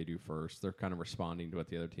see what they do first. They're kind of responding to what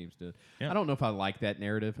the other teams did. Yeah. I don't know if I like that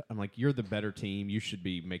narrative. I'm like, you're the better team. You should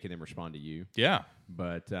be making them respond to you. Yeah.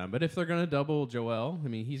 But if they're going to double Joel, I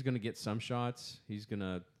mean, he's going to get some shots. He's going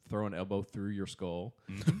to throw an elbow through your skull.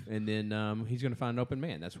 And then he's going to find an open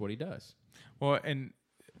man. That's what he does. Well, and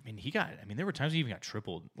there were times he even got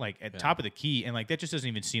tripled, at top of the key, and that just doesn't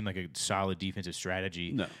even seem like a solid defensive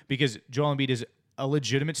strategy. No. Because Joel Embiid is a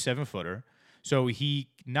legitimate 7-footer, so he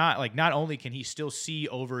not only can he still see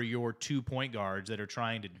over your 2 point guards that are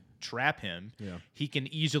trying to trap him, he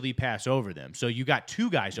can easily pass over them. So you got 2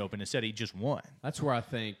 guys open instead of just 1. That's where I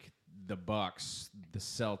think the Bucks, the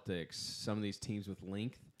Celtics, some of these teams with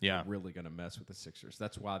length, are really going to mess with the Sixers.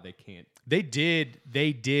 That's why they can't. They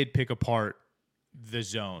did pick apart the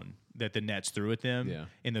zone that the Nets threw at them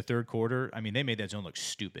in the third quarter. I mean, they made that zone look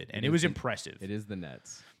stupid, and it was impressive. It is the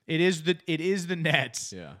Nets. It is the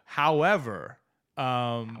Nets. Yeah. However,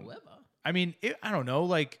 I mean, I don't know.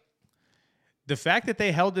 The fact that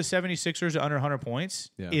they held the 76ers to under 100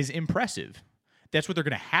 points is impressive. That's what they're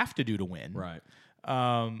going to have to do to win. Right.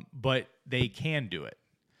 But they can do it.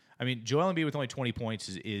 I mean, Joel Embiid with only 20 points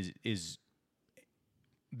is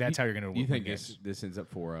that's how you're going to win. You think this ends up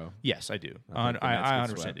 4-0? Yes, I do. I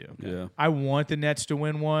 100% do. Yeah. I want the Nets to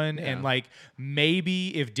win one, and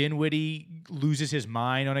maybe if Dinwiddie loses his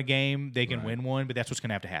mind on a game, they can win one. But that's what's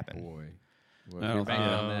going to have to happen. Boy, you're banking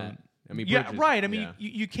on that. I mean, yeah, Bridges, right. I mean,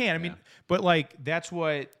 you can. I mean, but that's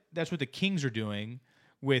what the Kings are doing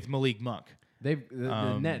with Malik Monk. The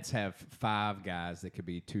Nets have 5 guys that could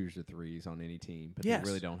be 2s or 3s on any team, but they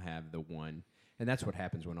really don't have the one. And that's what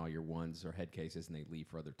happens when all your 1s are head cases and they leave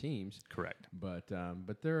for other teams. Correct. But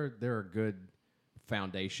they're a good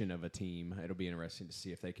foundation of a team. It'll be interesting to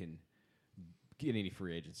see if they can get any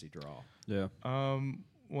free agency draw. Yeah.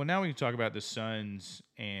 Well, now we can talk about the Suns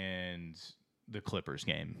and the Clippers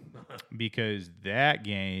game because that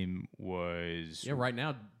game was right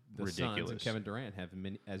now the ridiculous. Suns and Kevin Durant have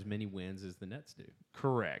as many wins as the Nets do.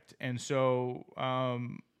 Correct. And so,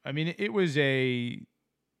 I mean, it was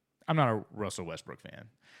I'm not a Russell Westbrook fan,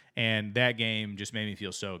 and that game just made me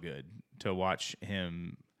feel so good to watch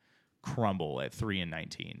him crumble at 3 and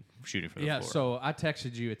 19 shooting for the floor. So I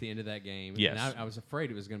texted you at the end of that game, yes. and I was afraid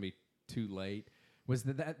it was going to be too late. Was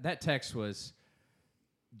that text was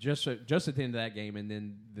just at the end of that game, and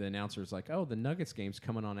then the announcer was like, "Oh, the Nuggets game's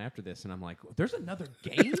coming on after this," and I'm like, "There's another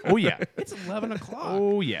game? Oh yeah, it's 11 o'clock.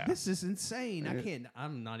 Oh yeah, this is insane.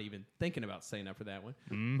 I'm not even thinking about staying up for that one."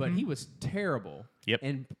 Mm-hmm. But he was terrible. Yep.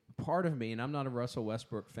 And part of me, and I'm not a Russell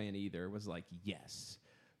Westbrook fan either, was like, "Yes,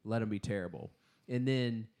 let him be terrible." And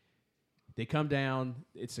then they come down.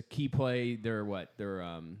 It's a key play. They're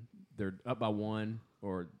they're up by 1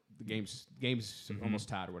 or the game's almost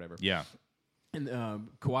tied or whatever. Yeah. And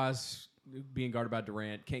Kawhi's being guarded by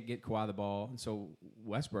Durant, can't get Kawhi the ball, and so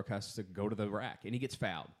Westbrook has to go to the rack, and he gets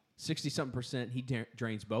fouled. 60-something%, he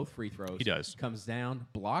drains both free throws. He does. Comes down,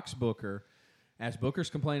 blocks Booker, as Booker's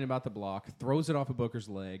complaining about the block, throws it off of Booker's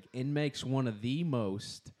leg, and makes one of the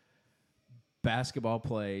most basketball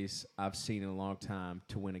plays I've seen in a long time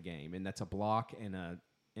to win a game, and that's a block and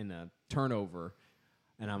a turnover,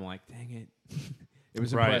 and I'm like, dang it. It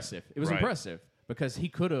was impressive. It was impressive. Because he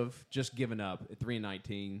could have just given up at 3 of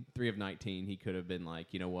 19. He could have been like,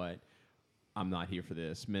 you know what? I'm not here for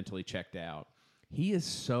this. Mentally checked out. He is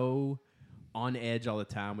so on edge all the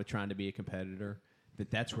time with trying to be a competitor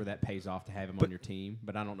that's where that pays off to have him on your team.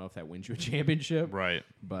 But I don't know if that wins you a championship. Right.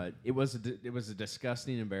 But it was a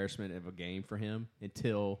disgusting embarrassment of a game for him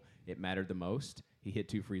until it mattered the most. He hit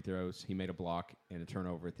 2 free throws. He made a block and a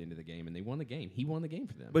turnover at the end of the game, and they won the game. He won the game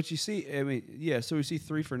for them. But you see, I mean, yeah. So we see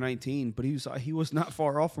 3 for 19, but he was not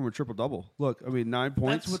far off from a triple double. Look, I mean, 9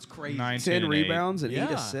 points. That's what's crazy. 10 rebounds and 8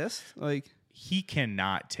 Yeah. assists. Like he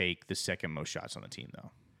cannot take the second most shots on the team,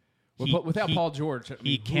 though. But without Paul George, I mean,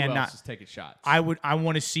 he who cannot else is taking shots? I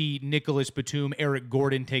want to see Nicholas Batum, Eric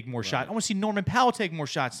Gordon take more shots. I want to see Norman Powell take more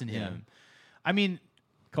shots than him. I mean,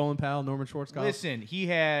 Colin Powell, Norman Schwarzkopf. listen, he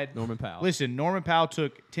had Norman Powell. Listen, Norman Powell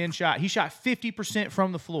took 10 shots. He shot 50%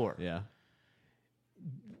 from the floor. Yeah.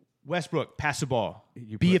 Westbrook, pass the ball.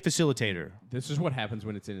 Be a facilitator. This is what happens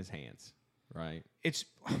when it's in his hands, right?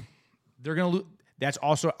 They're going to lose. That's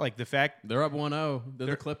also like the fact They're up 1-0. They're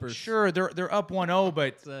the Clippers. Sure, they're up 1-0,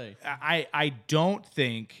 but I don't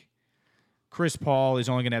think Chris Paul is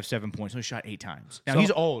only going to have 7 points. He shot 8 times. Now,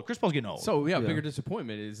 he's old. Chris Paul's getting old. So, bigger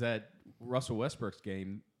disappointment is that Russell Westbrook's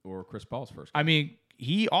game or Chris Paul's first game. I mean,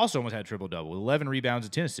 he also almost had a triple-double, 11 rebounds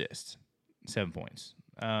and 10 assists, 7 points.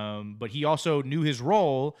 But he also knew his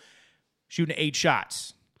role, shooting 8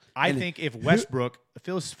 shots. I think if Westbrook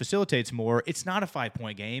facilitates more, it's not a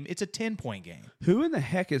 5-point game. It's a 10-point game. Who in the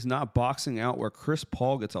heck is not boxing out where Chris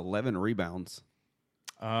Paul gets 11 rebounds?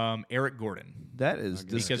 Eric Gordon. That is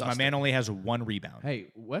disgusting. Because my man only has 1 rebound. Hey,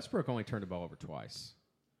 Westbrook only turned the ball over twice,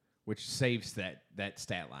 which saves that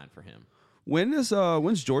stat line for him. When's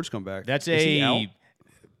George come back? That's is he out?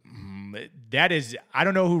 That is, I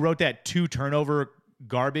don't know who wrote that 2 turnover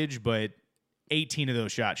garbage, but 18 of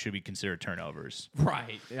those shots should be considered turnovers.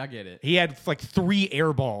 Right, I get it. He had like 3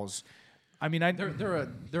 air balls. I mean,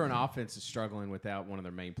 they're an offense that's struggling without one of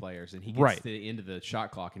their main players, and he gets to the end of the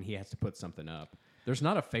shot clock, and he has to put something up. There's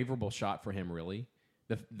not a favorable shot for him, really.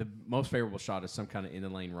 The most favorable shot is some kind of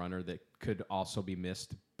in-the-lane runner that could also be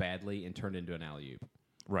missed badly and turned into an alley-oop.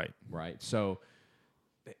 Right. So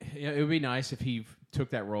it would be nice if he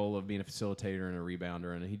took that role of being a facilitator and a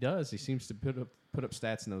rebounder, and he does. He seems to put up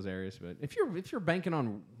stats in those areas. But if you're banking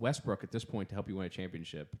on Westbrook at this point to help you win a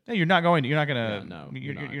championship, hey, you're not going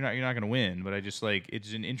to win. But I just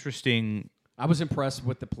it's an interesting. I was impressed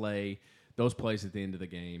with those plays at the end of the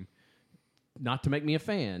game. Not to make me a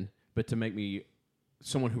fan, but to make me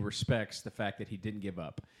someone who respects the fact that he didn't give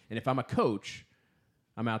up. And if I'm a coach,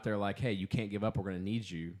 I'm out there like, hey, you can't give up. We're going to need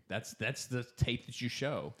you. That's the tape that you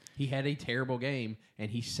show. He had a terrible game,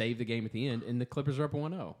 and he saved the game at the end, and the Clippers are up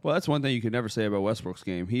 1-0. Well, that's one thing you could never say about Westbrook's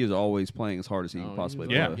game. He is always playing as hard as he can possibly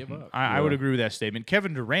play. Yeah, give up. I would agree with that statement.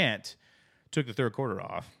 Kevin Durant took the third quarter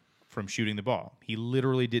off from shooting the ball. He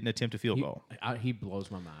literally didn't attempt a field goal. He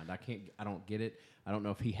blows my mind. I don't get it. I don't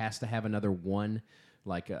know if he has to have another one,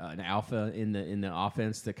 like an alpha in the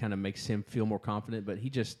offense that kind of makes him feel more confident. But he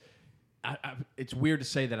just, it's weird to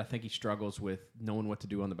say that I think he struggles with knowing what to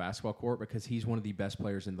do on the basketball court because he's one of the best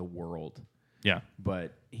players in the world. Yeah,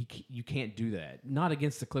 but you can't do that. Not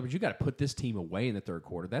against the Clippers. You got to put this team away in the third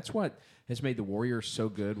quarter. That's what has made the Warriors so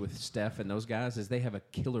good with Steph and those guys is they have a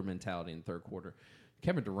killer mentality in the third quarter.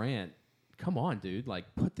 Kevin Durant, come on, dude! Like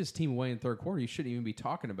put this team away in the third quarter. You shouldn't even be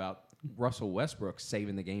talking about Russell Westbrook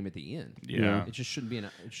saving the game at the end. Yeah, it just shouldn't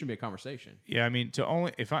be a conversation. Yeah, I mean,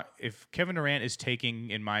 if Kevin Durant is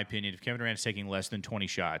taking, in my opinion, if Kevin Durant is taking less than 20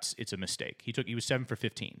 shots, it's a mistake. He was 7 for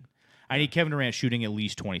 15. I need Kevin Durant shooting at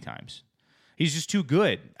least 20 times. He's just too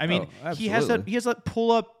good. I mean, he has that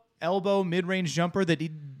pull up elbow mid range jumper that he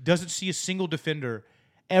doesn't see a single defender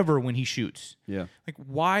ever when he shoots. Yeah. Like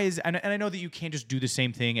why is and I know that you can't just do the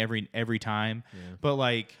same thing every time, but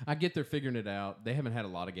like I get they're figuring it out. They haven't had a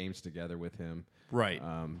lot of games together with him. Right.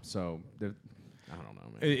 So I don't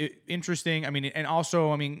know, man. Interesting. I mean, and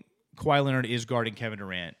also, I mean, Kawhi Leonard is guarding Kevin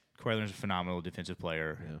Durant. Kawhi Leonard's a phenomenal defensive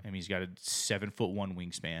player. Yeah. I mean, he's got a 7'1"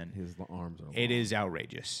 wingspan. His arms are long. It is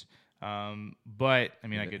outrageous. But I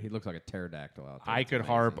mean, He looks like a pterodactyl out there. I could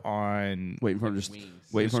harp on Waiting for him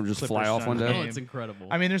Wings. to just fly off one day. Oh, it's incredible.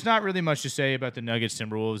 I mean, there's not really much to say about the Nuggets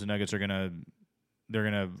Timberwolves. The Nuggets are gonna The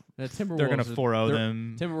Timberwolves, they're gonna 4-0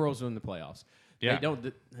 them. Timberwolves are in the playoffs. Yeah. They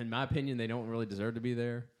don't. In my opinion, they don't really deserve to be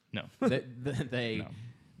there. No.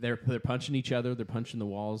 They're punching each other. They're punching the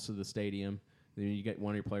walls of the stadium. Then you get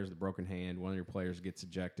one of your players with a broken hand. One of your players gets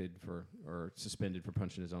ejected or suspended for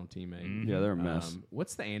punching his own teammate. Mm-hmm. Yeah, they're a mess.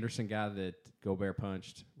 What's the Anderson guy that Gobert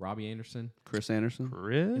punched? Robbie Anderson? Chris Anderson?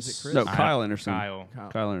 Chris? Is it Chris? No, Kyle Anderson.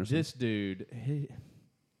 Kyle Anderson. This dude,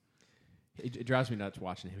 it drives me nuts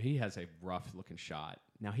watching him. He has a rough-looking shot.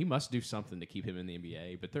 Now, he must do something to keep him in the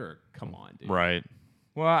NBA, but come on, dude. Right.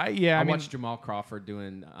 Well, I watched Jamal Crawford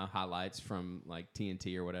doing highlights from like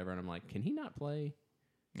TNT or whatever, and I'm like, can he not play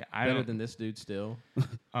better than this dude still?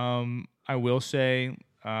 I will say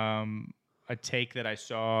a take that I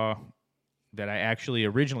saw that I actually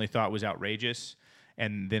originally thought was outrageous,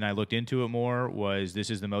 and then I looked into it more, was this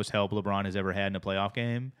is the most help LeBron has ever had in a playoff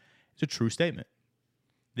game. It's a true statement.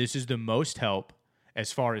 This is the most help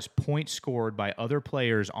as far as points scored by other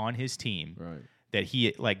players on his team. Right. That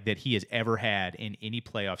he has ever had in any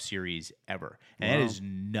playoff series ever. And that is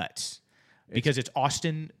nuts. Because it's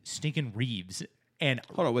Austin stinking Reeves and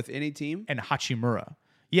Hold on, with any team? and Hachimura.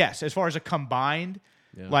 Yes, as far as a combined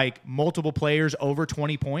like multiple players over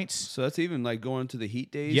 20 points. So that's even like going to the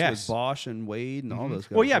Heat days Yes. with Bosch and Wade and all those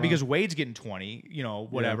guys. Well, yeah, Wow. because Wade's getting 20,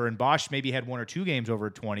 whatever, and Bosch maybe had one or two games over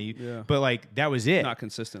 20, but like that was it. Not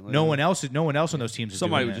consistently. No one else on those teams is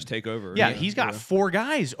Somebody doing would that. just take over. Yeah, he's got 4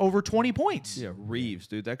 guys over 20 points. Yeah, Reeves,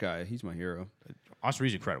 dude, that guy, he's my hero. Austin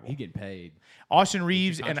Reeves is incredible. He getting paid. Austin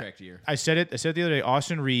Reeves, and contract year. I said it the other day,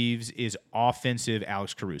 Austin Reeves is offensive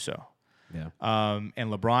Alex Caruso. Yeah. And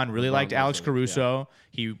LeBron really liked Alex also, Caruso.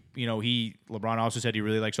 LeBron also said he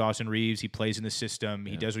really likes Austin Reeves. He plays in the system.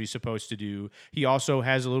 He does what he's supposed to do. He also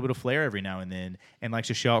has a little bit of flair every now and then and likes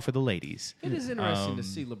to show out for the ladies. It is interesting to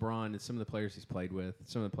see LeBron and some of the players he's played with,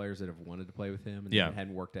 some of the players that have wanted to play with him and it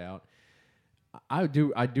hadn't worked out. I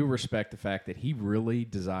do respect the fact that he really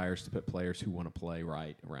desires to put players who want to play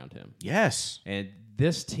right around him. Yes. And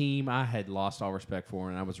this team, I had lost all respect for,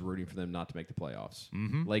 and I was rooting for them not to make the playoffs.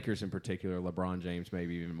 Mm-hmm. Lakers in particular, LeBron James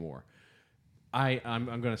maybe even more. I'm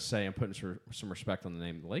going to say I'm putting some respect on the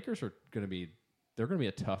name. The Lakers are going to be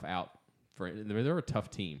a tough out they're a tough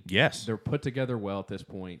team. Yes. They're put together well at this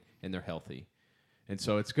point, and they're healthy. And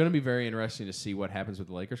so it's going to be very interesting to see what happens with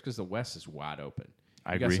the Lakers because the West is wide open.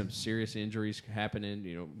 I You agree. got some serious injuries happening.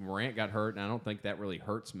 Morant got hurt, and I don't think that really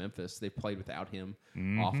hurts Memphis. They played without him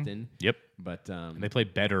often. Yep. But They play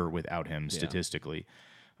better without him statistically.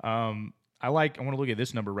 I want to look at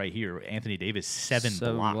this number right here. Anthony Davis,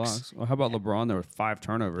 7 blocks. Well, how about LeBron there with 5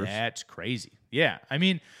 turnovers? That's crazy. Yeah. I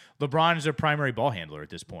mean, LeBron is a primary ball handler at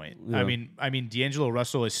this point. Yeah. I mean, D'Angelo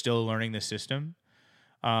Russell is still learning the system.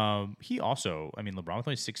 He also, LeBron with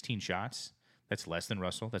only 16 shots. That's less than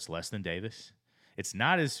Russell. That's less than Davis. It's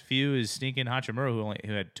not as few as stinking Hachimura,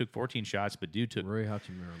 who took 14 shots, but dude took. Roy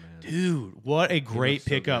Hachimura, man. Dude, what a great so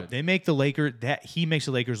pickup! good. They make the Lakers he makes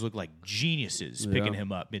the Lakers look like geniuses picking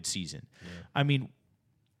him up midseason. Yeah. I mean,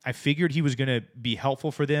 I figured he was going to be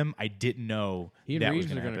helpful for them. I didn't know He and that was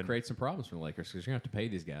Reeves are going to create some problems for the Lakers because you're going to have to pay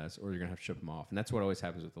these guys or you're going to have to ship them off. And that's what always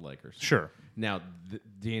happens with the Lakers. Sure. Now,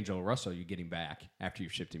 D'Angelo Russell, you get him back after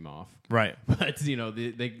you've shipped him off. Right. But,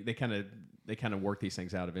 they kind of work these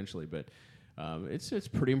things out eventually. But it's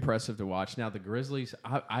pretty impressive to watch. Now, the Grizzlies,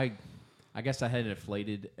 I guess I had an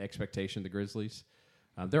inflated expectation of the Grizzlies.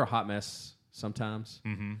 They're a hot mess sometimes,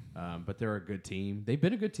 but they're a good team. They've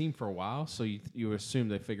been a good team for a while, so you assume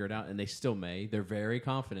they figure it out, and they still may. They're very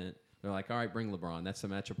confident. They're like, all right, bring LeBron. That's the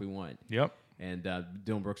matchup we want. Yep. And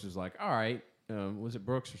Dylan Brooks was like, all right. Was it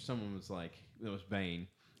Brooks or someone was like, it was Bain.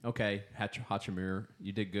 Okay, Hachimura,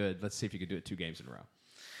 you did good. Let's see if you could do it 2 games in a row.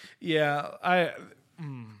 Yeah,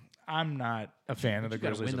 I'm not a fan of the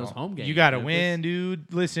Grizzlies. Win at those all. home games. You got to Memphis. win,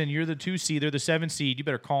 dude. Listen, you're the 2 seed. They're the 7 seed. You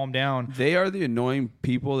better calm down. They are the annoying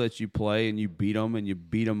people that you play and you beat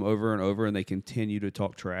them over and over, and they continue to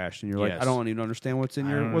talk trash. And you're like, Yes. I don't even understand what's in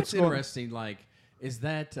your. What's interesting? Like, is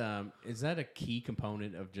that a key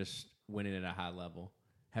component of just winning at a high level?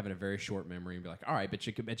 Having a very short memory and be like, all right, but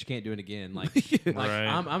you can't do it again. Like, Right.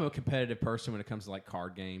 I'm a competitive person when it comes to like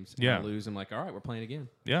card games. And Yeah. I lose. I'm like, all right, we're playing again.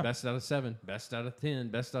 Yeah. Best out of 7, best out of 10,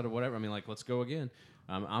 best out of whatever. I mean, like, let's go again.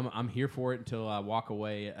 I'm here for it until I walk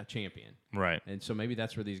away a champion. Right. And so maybe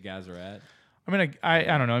that's where these guys are at. I mean, I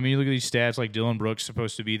don't know. I mean, you look at these stats. Like Dylan Brooks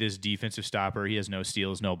supposed to be this defensive stopper. He has no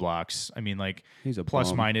steals, no blocks. I mean, like He's a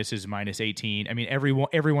plus bum. minus is minus 18. I mean, every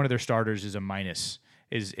one of their starters is a minus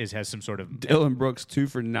has some sort of. Dylan Brooks 2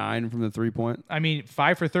 for 9 from the 3-point. I mean,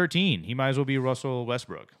 5 for 13. He might as well be Russell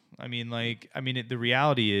Westbrook. I mean, the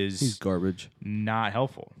reality is He's garbage. Not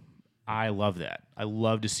helpful. I love that. I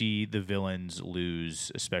love to see the villains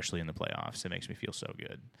lose, especially in the playoffs. It makes me feel so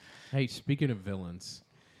good. Hey, speaking of villains,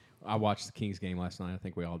 I watched the Kings game last night. I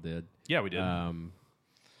think we all did. Yeah, we did.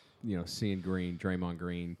 Seeing Draymond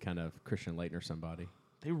Green, kind of Christian Leighton or somebody.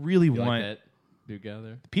 They really You want like that dude guy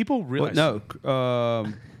there people really. No, you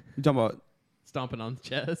talking about? stomping on the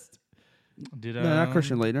chest. Did No, not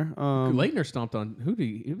Christian Leitner. Leitner stomped on who?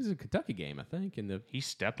 It was a Kentucky game, I think. he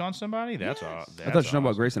stepped on somebody? That's Yes. all. I thought you were talking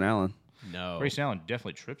about Grayson Allen. No, Grayson Allen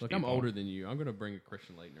definitely tripped. Look, people. I'm older than you. I'm going to bring a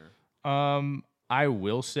Christian Leitner. I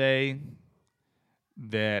will say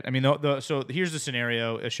that so here's the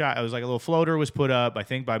scenario. A shot. It was like a little floater was put up, I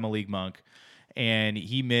think, by Malik Monk, and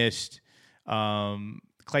he missed.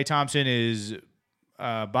 Klay Thompson is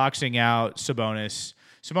boxing out Sabonis.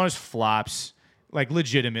 Sabonis flops. Like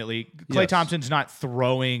legitimately, Klay Thompson's not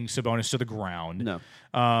throwing Sabonis to the ground.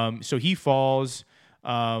 No. So he falls.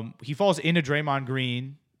 He falls into Draymond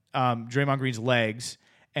Green. Draymond Green's legs,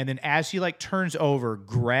 and then as he turns over,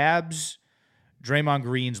 grabs Draymond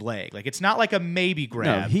Green's leg. Like it's not like a maybe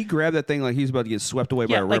grab. No, he grabbed that thing like he's about to get swept away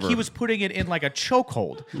by a river. Like he was putting it in like a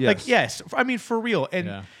chokehold. Yes. Like yes, I mean for real.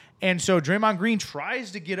 And so Draymond Green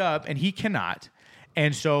tries to get up and he cannot.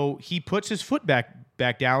 And so he puts his foot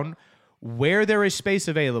back down where there is space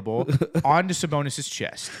available onto Sabonis'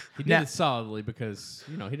 chest. He did it solidly because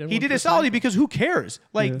he did it solidly because who cares?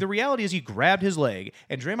 The reality is he grabbed his leg,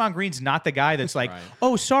 and Draymond Green's not the guy that's like,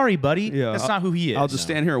 "Oh, sorry, buddy." Yeah, That's not who he is. I'll just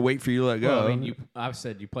stand here and wait for you to let go. Well, I mean, I've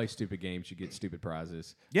said you play stupid games, you get stupid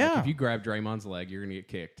prizes. Yeah. Like if you grab Draymond's leg, you're going to get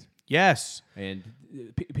kicked. Yes, And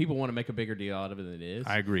people want to make a bigger deal out of it than it is.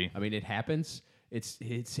 I agree. I mean, it happens. It's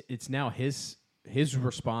now his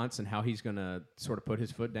response and how he's going to sort of put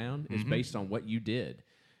his foot down is based on what you did.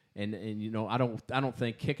 And I don't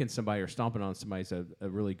think kicking somebody or stomping on somebody is a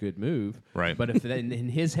really good move. Right. But if in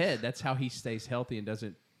his head that's how he stays healthy and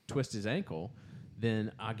doesn't twist his ankle,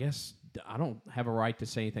 then I guess I don't have a right to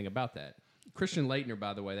say anything about that. Christian Leitner,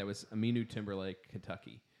 by the way, that was Aminu Timberlake,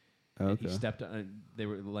 Kentucky. And he stepped. They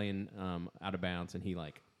were laying out of bounds, and he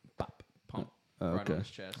pop, pump. Right on his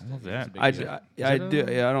chest. I love that. I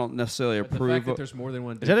don't necessarily But the approve. fact that there's more than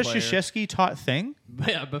one Duke Is that a player, Krzyzewski taught thing?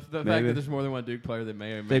 Yeah, but the fact that there's more than one Duke player that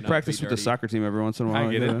may or may They not practice be with the dirty. soccer team every once in a while.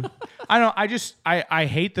 I get it. I don't. I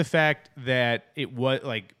hate the fact that it was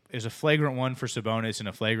there's a flagrant 1 for Sabonis and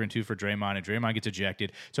a flagrant 2 for Draymond, and Draymond gets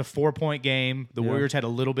ejected. It's a 4-point game. The Warriors had a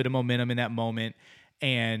little bit of momentum in that moment,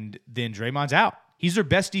 and then Draymond's out. He's their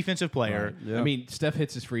best defensive player. Yeah. I mean, Steph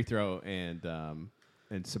hits his free throw, and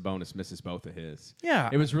Sabonis misses both of his. Yeah.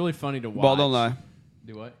 It was really funny to watch. Ball don't lie.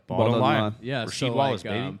 Do what? Ball don't lie. Yeah, Rasheed so Wallace,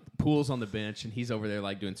 baby. Pool's on the bench, and he's over there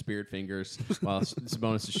doing spirit fingers while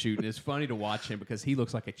Sabonis is shooting. It's funny to watch him because he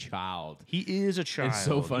looks like a child. He is a child. It's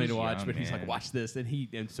so funny He's to watch, young, but he's like, man. watch this. And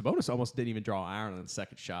Sabonis almost didn't even draw iron on the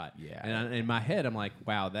second shot. Yeah. And in my head, I'm like,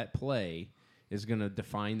 wow, that play is going to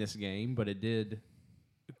define this game, but it did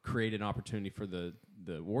create an opportunity for the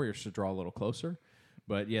Warriors to draw a little closer.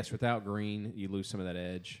 But yes, without Green, you lose some of that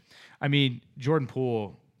edge. I mean, Jordan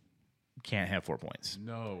Poole can't have 4 points.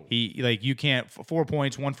 No. You can't 4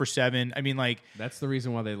 points, 1 for 7. I mean, That's the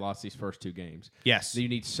reason why they lost these first 2 games. yes. You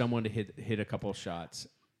need someone to hit a couple of shots.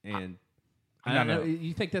 And I I don't don't know. know.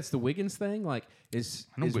 You think that's the Wiggins thing? Like, is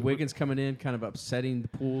don't- Wiggins coming in kind of upsetting the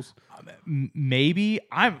Pools? Maybe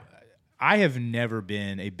I have never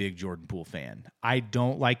been a big Jordan Poole fan. I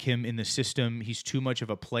don't like him in the system. He's too much of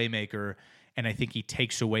a playmaker, and I think he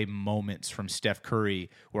takes away moments from Steph Curry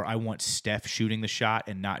where I want Steph shooting the shot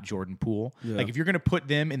and not Jordan Poole. Yeah. Like if you're going to put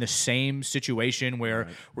them in the same situation where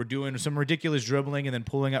we're doing some ridiculous dribbling and then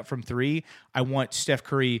pulling up from 3, I want Steph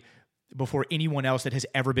Curry before anyone else that has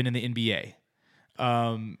ever been in the NBA.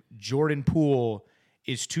 Jordan Poole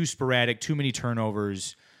is too sporadic, too many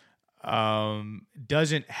turnovers.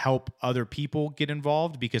 Doesn't help other people get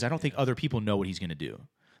involved because I don't think other people know what he's going to do,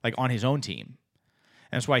 like on his own team.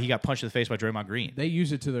 And that's why he got punched in the face by Draymond Green. They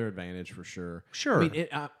use it to their advantage for sure. Sure. I mean,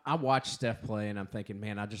 I watch Steph play, and I'm thinking,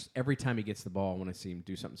 man, every time he gets the ball, I want to see him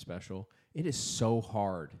do something special. It is so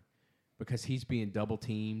hard because he's being double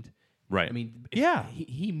teamed. Right. I mean, Yeah.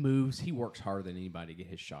 he moves, he works harder than anybody to get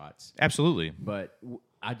his shots. Absolutely. But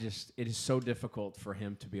it is so difficult for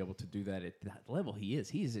him to be able to do that at that level he is.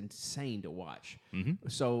 He is insane to watch. Mm-hmm.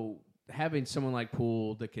 So having someone like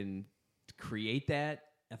Poole that can create that,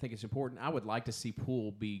 I think it's important. I would like to see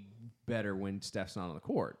Poole be better when Steph's not on the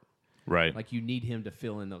court. Right. Like you need him to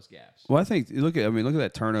fill in those gaps. Well, I think look at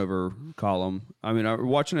that turnover column. I mean,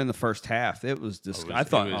 watching it in the first half, it was disgusting. I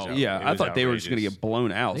thought they were just going to get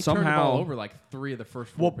blown out. They Somehow turned the ball over like 3 of the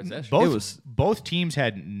first 4 possessions. Both teams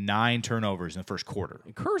had 9 turnovers in the first quarter.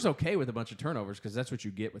 And Kerr's okay with a bunch of turnovers because that's what you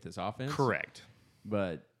get with his offense. Correct.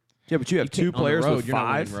 But you have 2 players with you're 5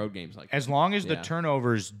 not winning road games like that. As long as the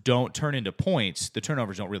turnovers don't turn into points, the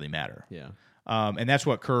turnovers don't really matter. Yeah. And that's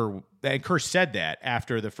what Kerr said that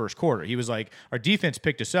after the first quarter. He was like, our defense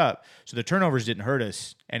picked us up, so the turnovers didn't hurt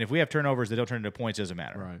us. And if we have turnovers that don't turn into points, it doesn't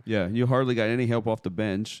matter. Right. Yeah, you hardly got any help off the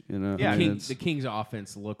bench. Yeah, the Kings'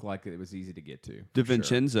 offense looked like it was easy to get to.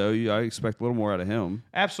 DiVincenzo, I expect a little more out of him.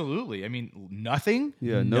 Absolutely. I mean, nothing.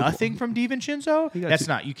 Yeah, nothing from DiVincenzo.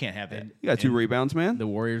 You can't have that. You got 2 rebounds, man. The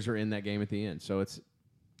Warriors are in that game at the end, so it's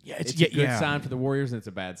a good sign for the Warriors, and it's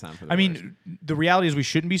a bad sign for the Warriors. I mean, the reality is we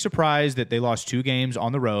shouldn't be surprised that they lost 2 games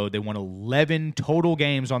on the road. They won 11 total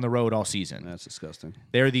games on the road all season. That's disgusting.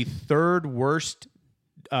 They're the 3rd worst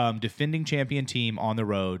defending champion team on the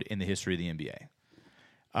road in the history of the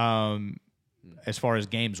NBA. As far as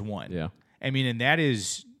games won. Yeah. I mean, and that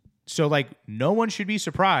is so like no one should be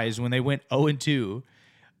surprised when they went 0-2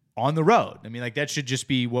 on the road. I mean, like that should just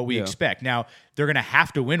be what we expect. Now they're going to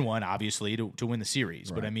have to win one, obviously, to win the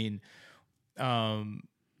series. Right. But I mean,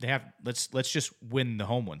 they have. Let's just win the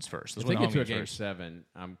home ones first. Let's if they win get to a game first. 7,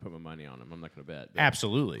 I'm putting my money on them. I'm not going to bet.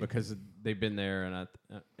 Absolutely, because they've been there, and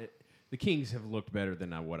the Kings have looked better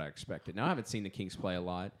than what I expected. Now I haven't seen the Kings play a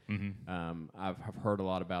lot. Mm-hmm. I've heard a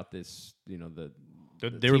lot about this. You know the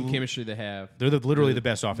team chemistry they have. They're literally the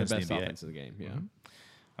best offense in the NBA. Offense of the game. Yeah.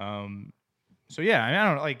 Mm-hmm. So yeah, I mean, I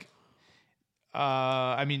don't know, like.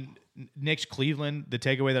 I mean, Knicks Cleveland. The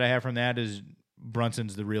takeaway that I have from that is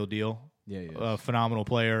Brunson's the real deal. Yeah, a phenomenal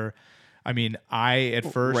player. I mean, at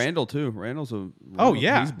first Randall too. Randall's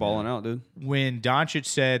he's balling out, dude. When Doncic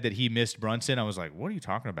said that he missed Brunson, I was like, "What are you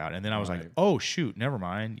talking about?" And then I was like, "Oh shoot, never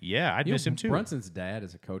mind. Yeah, I'd miss him too." Brunson's dad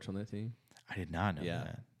is a coach on that team. I did not know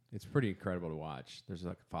that. It's pretty incredible to watch. There's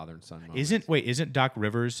like a father and son. Isn't Doc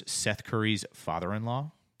Rivers Seth Curry's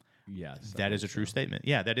father-in-law? Yes, that is a true statement.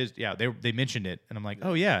 Yeah, that is. Yeah, they mentioned it, and I'm like,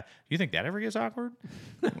 oh yeah. Do you think that ever gets awkward?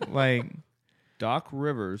 Like, Doc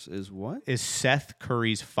Rivers is what? Is Seth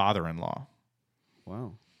Curry's father-in-law?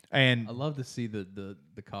 Wow. And I love to see the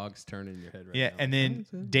cogs turn in your head right now. Yeah, and then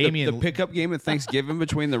Damian, the pickup game at Thanksgiving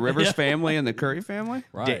between the Rivers family and the Curry family.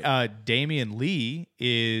 Right. Damian Lee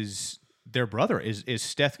is their brother. Is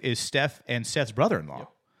Steph and Seth's brother-in-law,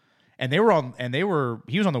 and he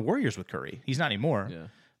was on the Warriors with Curry. He's not anymore. Yeah.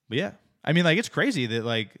 But yeah, I mean, like, it's crazy that,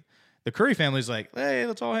 like, the Curry family's like, hey,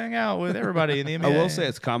 let's all hang out with everybody in the NBA. I will say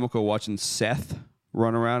it's comical watching Seth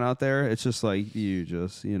run around out there. It's just like you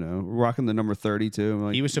just, rocking the number 32.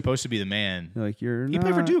 Like, he was supposed to be the man. Like, he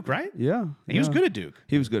played for Duke, right? Yeah. He was good at Duke.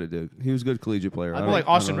 He was good at Duke. He was a good collegiate player. Like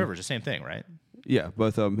Austin Rivers, the same thing, right? Yeah,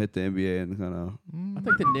 both of them hit the NBA and kind of. I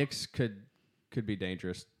think the Knicks could be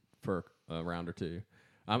dangerous for a round or two.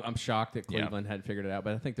 I'm shocked that Cleveland hadn't figured it out,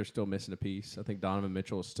 but I think they're still missing a piece. I think Donovan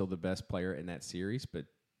Mitchell is still the best player in that series, but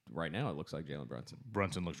right now it looks like Jalen Brunson.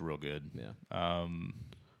 Brunson looks real good.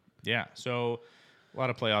 Yeah. So a lot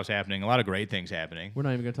of playoffs happening, a lot of great things happening. We're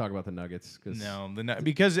not even going to talk about the Nuggets.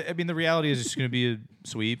 Because the reality is it's going to be a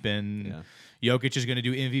sweep, and Jokic is going to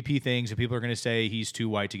do MVP things, and people are going to say he's too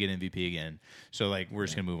white to get MVP again. So, like, we're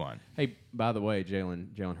just going to move on. Hey, by the way,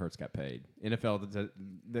 Jalen Hurts got paid. NFL,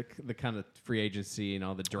 the kind of free agency and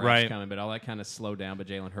all the drafts coming, but all that kind of slowed down. But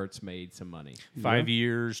Jalen Hurts made some money. 5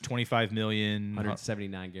 years, $25 million,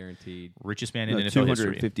 179 guaranteed. Richest man in NFL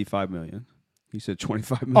history. $255 million. You said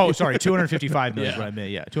 $25 million. Oh, sorry, $255 million is what I meant.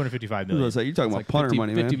 Yeah, $255 million. Like, you're talking about punter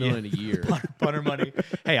money, man. $50 million a year. Punter money.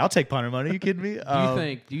 Hey, I'll take punter money. Are you kidding me?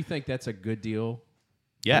 Do you think that's a good deal?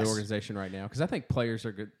 Yes. For the organization right now, because I think players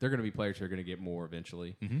are good. They're going to be players who are going to get more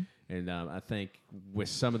eventually, and I think with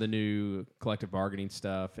some of the new collective bargaining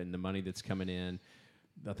stuff and the money that's coming in,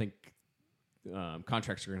 I think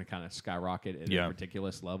contracts are going to kind of skyrocket at a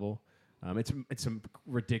ridiculous level. It's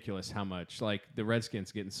ridiculous how much, like, the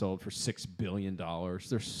Redskins getting sold for $6 billion.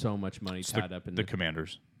 There's so much money tied up in the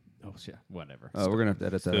Commanders. Oh, yeah, whatever. Oh, we're going to have to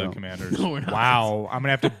edit that out. The Commanders. No, we're not. Wow, I'm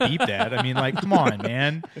going to have to beep that. I mean, like, come on,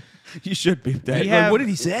 man. You should beep that. What did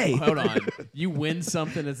he say? Hold on. You win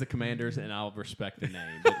something as the Commanders, and I'll respect the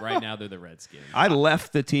name. But right now, they're the Redskins. I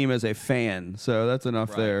left the team as a fan, so that's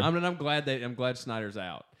enough there. I'm glad Snyder's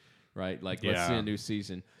out, right? Like, let's see a new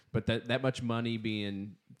season. But that much money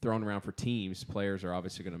being thrown around for teams, players are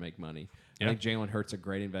obviously going to make money. I think Jalen Hurts a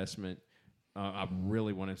great investment. I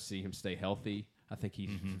really want to see him stay healthy. I think he's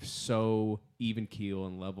so even keel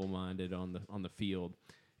and level minded on the field,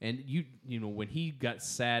 And you know, when he got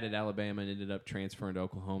sad at Alabama and ended up transferring to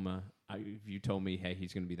Oklahoma, if you told me, hey,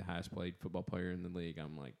 he's going to be the highest paid football player in the league,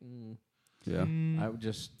 I'm like, Yeah. I would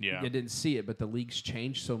just, I didn't see it. But the league's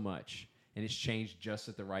changed so much, and it's changed just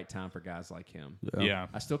at the right time for guys like him. Yeah.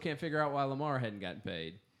 I still can't figure out why Lamar hadn't gotten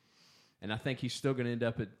paid. And I think he's still going to end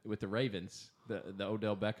up with the Ravens. The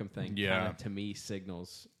Odell Beckham thing kind of, to me,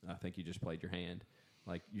 signals, I think you just played your hand.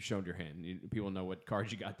 Like, you showed your hand. People know what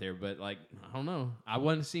cards you got there. But, like, I don't know. I'd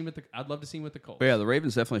love to see him with the Colts. But yeah, the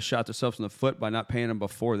Ravens definitely shot themselves in the foot by not paying him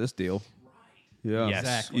before this deal. Right. Yeah. Yes.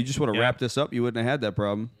 Exactly. You just would have wrapped this up, you wouldn't have had that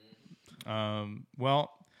problem.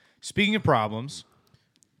 Well, speaking of problems,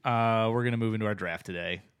 we're going to move into our draft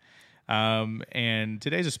today. And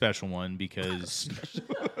today's a special one because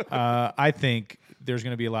I think there's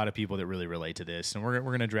going to be a lot of people that really relate to this. And we're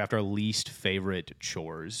going to draft our least favorite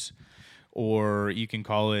chores. Or you can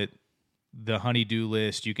call it the honey-do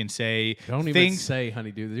list. You can say don't even say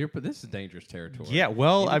honey-do. This is dangerous territory. Yeah,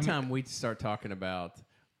 well, anytime we start talking about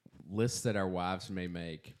lists that our wives may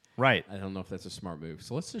make, right? I don't know if that's a smart move.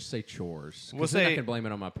 So let's just say chores. We'll say I can blame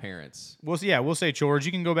it on my parents. We'll say chores.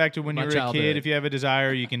 You can go back to when you were a kid if you have a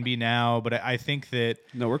desire. You can be now, but I think that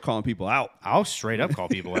we're calling people out. I'll straight up call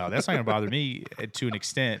people out. That's not going to bother me to an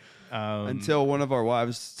extent. Until one of our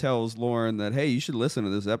wives tells Lauren that, hey, you should listen to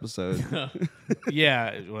this episode.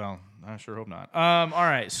 Yeah, well, I sure hope not. All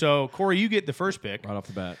right, so Corey, you get the first pick. Right off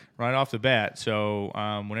the bat. Right off the bat. So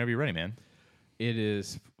whenever you're ready, man. It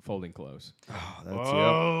is folding clothes.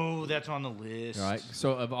 Oh, that's on the list. All right.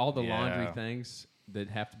 So of all the laundry things that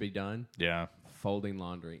have to be done, folding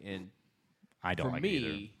laundry. And I don't like it either.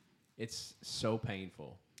 For me, it's so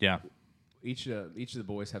painful. Yeah. Each of the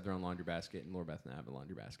boys have their own laundry basket, and Laura Beth and I have a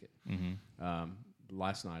laundry basket. Mm-hmm.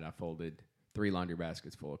 Last night, I folded 3 laundry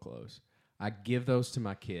baskets full of clothes. I give those to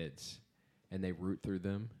my kids, and they root through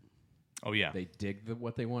them. Oh, yeah. They dig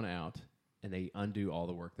what they want out, and they undo all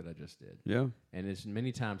the work that I just did. Yeah. And as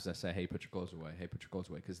many times as I say, hey, put your clothes away. Hey, put your clothes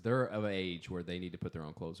away. Because they're of an age where they need to put their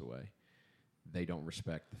own clothes away. They don't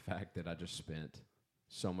respect the fact that I just spent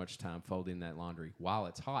so much time folding that laundry while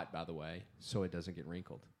it's hot, by the way, so it doesn't get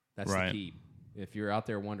wrinkled. That's the key. If you're out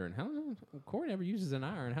there wondering, how Corey never uses an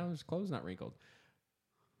iron, how his clothes not wrinkled?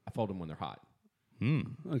 I fold them when they're hot.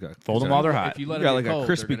 Okay. Fold them while they're hot. If you let You got them like get cold,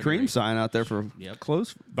 a Krispy they're Kreme sign out there for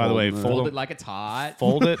clothes. By the way, fold it like it's hot.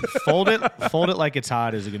 Fold it like it's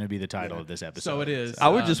hot is going to be the title of this episode. So it is. I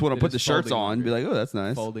would just want to put the shirts on laundry. and be like, oh, that's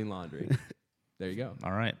nice. Folding laundry. There you go.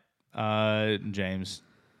 All right. James.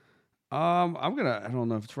 I don't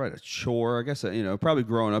know if it's right, a chore. I guess, probably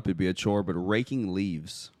growing up it'd be a chore, but raking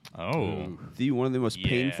leaves. Oh. One of the most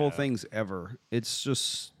painful things ever.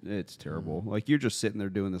 It's terrible. Like, you're just sitting there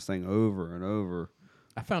doing this thing over and over.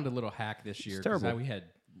 I found a little hack this year. It's terrible. We had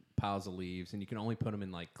piles of leaves, and you can only put them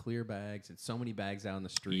in, like, clear bags and so many bags out on the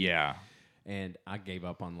street. Yeah. And I gave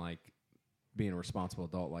up on, like, being a responsible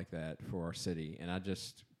adult like that for our city. And I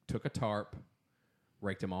just took a tarp,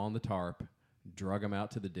 raked them all in the tarp, drug them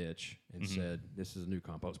out to the ditch, and said, this is a new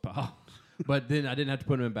compost pile. But then I didn't have to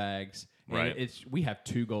put them in bags. And we have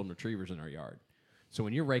 2 golden retrievers in our yard. So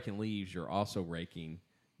when you're raking leaves, you're also raking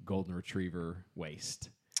golden retriever waste.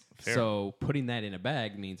 Fair. So putting that in a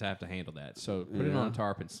bag means I have to handle that. So putting it on a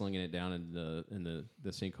tarp and slinging it down in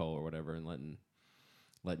the sinkhole or whatever, and letting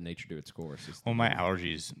nature do its course. Well, my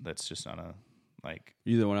allergies, that's just not a... Like,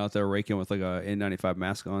 you the one out there raking with like a N95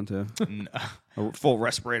 mask on too, a full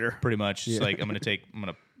respirator. Pretty much. It's like I'm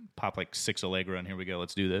gonna pop like 6 Allegra, and here we go.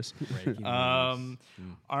 Let's do this. All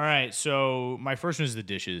right. So my first one is the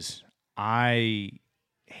dishes. I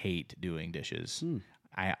hate doing dishes.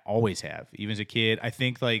 I always have, even as a kid. I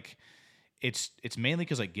think like it's mainly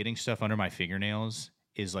because like getting stuff under my fingernails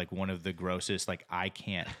is like one of the grossest. Like, I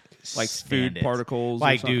can't like food particles.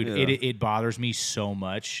 Like, dude, it bothers me so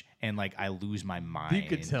much, and like I lose my mind. You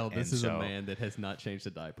could tell this is a man that has not changed a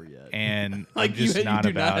diaper yet, and like I'm just not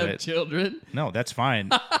you do about not have it. Children? No, that's fine,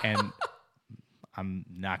 and I'm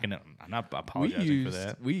not apologizing for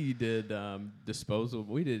that. We did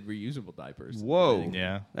disposable. We did reusable diapers. Whoa,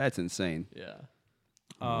 yeah, that's insane. Yeah.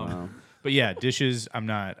 Wow. But yeah, dishes, I'm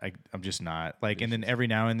just not. Like, dishes. And then every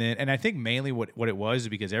now and then, and I think mainly what it was is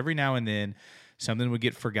because every now and then something would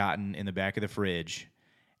get forgotten in the back of the fridge,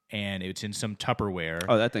 and it's in some Tupperware.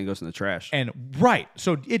 Oh, that thing goes in the trash. And right,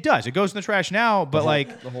 so it does. It goes in the trash now, but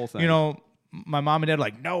the whole thing. My mom and dad are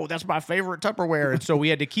like, no, that's my favorite Tupperware, and so we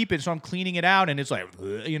had to keep it. So I'm cleaning it out, and it's like,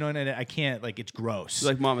 and I can't, like, it's gross. She's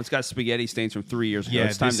like, Mom, it's got spaghetti stains from 3 years ago. Yeah,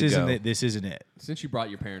 it's time to go. This isn't it. Since you brought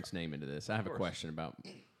your parents' name into this, I have a question about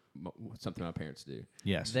something my parents do.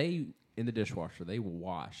 Yes. They, in the dishwasher, they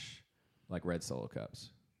wash like red Solo cups.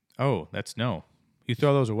 Oh, that's no. You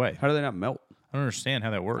throw those away. How do they not melt? I don't understand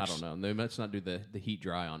how that works. I don't know. They must not do the heat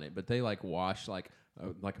dry on it, but they like wash like a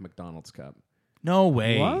McDonald's cup. No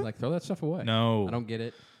way. What? Like throw that stuff away. No. I don't get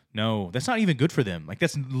it. No, that's not even good for them. Like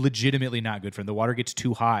that's legitimately not good for them. The water gets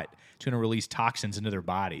too hot. It's going to release toxins into their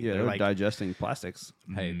body. Yeah, they're like, digesting plastics.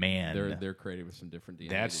 Hey, man, they're created with some different DNA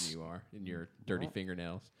That's- than you are in your dirty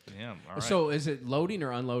fingernails. Yeah, all right. So is it loading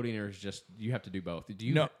or unloading, or is just you have to do both? Do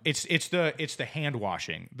you? No, it's the hand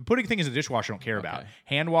washing. The putting thing is the dishwasher I don't care about. Okay.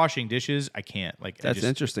 Hand washing dishes, I can't. Like That's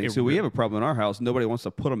interesting. So we have a problem in our house. Nobody wants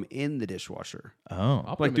to put them in the dishwasher. Oh,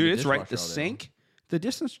 I'll put Like, them in dude, it's right. dishwasher The all day sink, the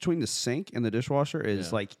distance between the sink and the dishwasher is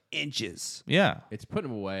Yeah. like inches. yeah. long. It's putting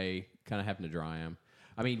them away, kind of having to dry them.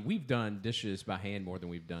 I mean, we've done dishes by hand more than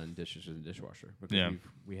we've done dishes in the dishwasher because Yeah.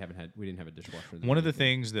 we didn't have a dishwasher. One of the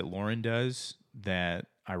things that Lauren does that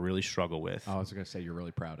I really struggle with. I was going to say you're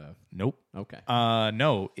really proud of. Nope. Okay.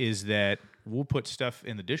 No, is that we'll put stuff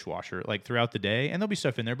in the dishwasher like throughout the day, and there'll be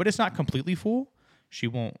stuff in there, but it's not completely full. She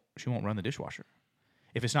won't run the dishwasher.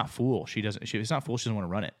 If it's not full, she doesn't. If it's not full, she doesn't want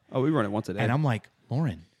to run it. Oh, we run it once a day. And I'm like,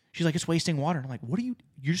 Lauren. She's like, it's wasting water. And I'm like, what are you?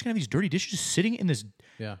 You're just gonna have these dirty dishes just sitting in this.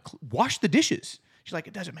 Yeah. Wash the dishes. She's like,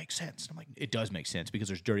 it doesn't make sense. And I'm like, it does make sense because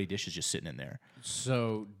there's dirty dishes just sitting in there.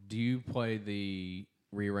 So, do you play the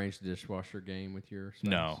rearrange the dishwasher game with your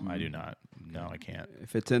spouse? No, I do not. No, I can't.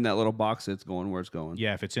 if it's in that little box, it's going where it's going.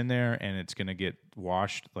 Yeah, if it's in there and it's gonna get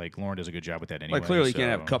washed, like Lauren does a good job with that anyway. Like clearly, you so-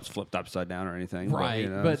 can't have cups flipped upside down or anything. Right. you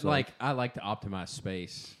know, But so- like, I like to optimize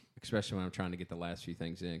space, especially when I'm trying to get the last few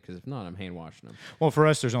things in. Because if not, I'm hand washing them. Well, for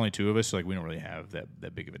us, there's only two of us, so like we don't really have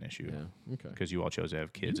that big of an issue. Yeah. Okay. Because you all chose to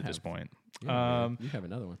have kids at this point. Yeah, you have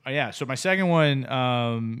another one. Yeah. So my second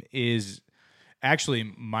one is actually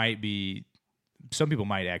might be. Some people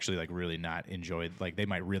might actually like really not enjoy. Like they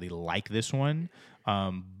might really like this one,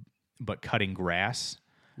 but cutting grass.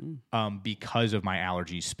 Because of my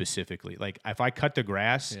allergies specifically, like if I cut the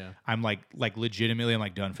grass, Yeah. I'm like legitimately, I'm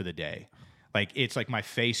like done for the day. Like it's like my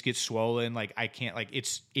face gets swollen. Like I can't. Like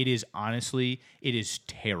it is honestly, it is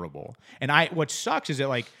terrible. And what sucks is that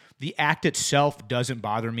like the act itself doesn't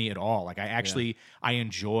bother me at all. Like I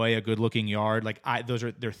enjoy a good looking yard. Like there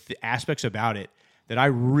are aspects about it that I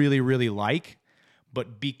really really like.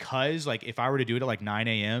 But because like if I were to do it at like 9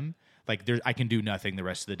 a.m. like I can do nothing the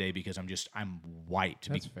rest of the day because I'm wiped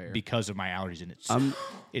That's fair. because of my allergies, and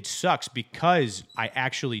it sucks because I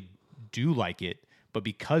actually do like it, but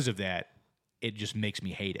because of that, it just makes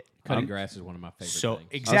me hate it. Cutting grass is one of my favorite So things.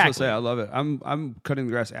 exactly, I was gonna say I love it. I'm cutting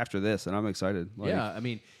the grass after this, and I'm excited. Like, Yeah, I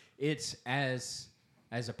mean, it's as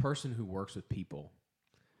a person who works with people,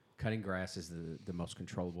 cutting grass is the most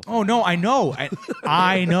controllable thing. Oh no, I know,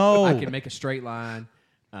 I know. I can make a straight line.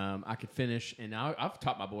 I could finish, and I've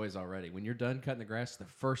taught my boys already. When you're done cutting the grass, the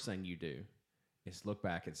first thing you do is look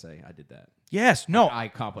back and say, "I did that. Yes, no, I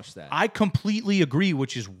accomplished that." I completely agree,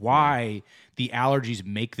 which is why the allergies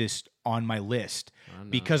make this on my list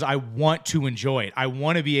because I want to enjoy it. I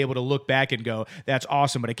want to be able to look back and go, "That's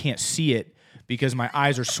awesome," but I can't see it because my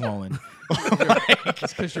eyes are swollen.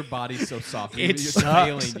 It's because your body's so soft. It It's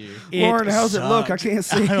sucks. failing you. Lauren, how's it look? I sucks. can't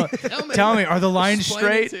see. Tell me, are the lines Explain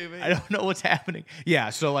it straight? to me. I don't know what's happening. Yeah,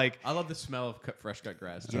 so like, I love the smell of fresh cut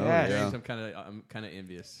grass. Too. Yes. Yeah. I'm kind of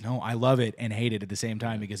envious. no, I love it and hate it at the same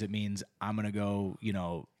time because it means I'm gonna go.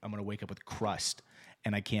 I'm gonna wake up with crust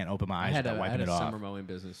and I can't open my eyes without I wiping had it a off. summer mowing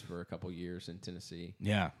business for a couple years in Tennessee.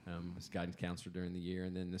 Yeah. Was guidance counselor during the year,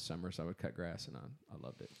 and then this summer, so I would cut grass, and I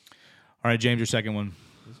loved it. All right, James, your second one.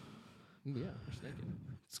 Ooh, yeah, we're snaking.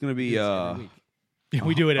 It's gonna be Every week. Yeah,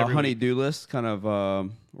 we do it a every week. honey-do list. Kind of.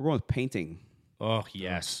 We're going with painting. Oh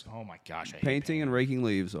yes. Oh my gosh. I hate Painting and raking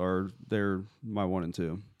leaves they're my 1 and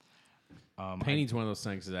 2. Painting's one of those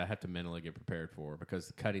things that I have to mentally get prepared for because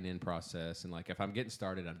the cutting in process and like if I'm getting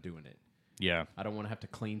started, I'm doing it. Yeah. I don't want to have to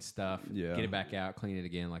clean stuff, Yeah. get it back out, clean it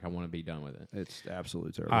again. Like I want to be done with it. It's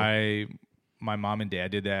absolutely terrible. My mom and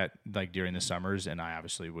dad did that like during the summers, and I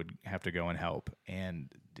obviously would have to go and help. And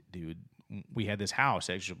dude, we had this house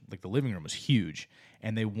actually, like the living room was huge,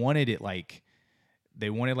 and they wanted like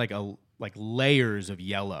layers of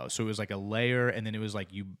yellow. So it was like a layer, and then it was like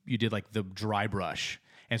you did like the dry brush,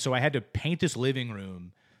 and so I had to paint this living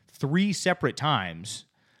room 3 separate times,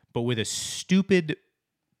 but with a stupid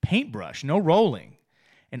paintbrush, no rolling.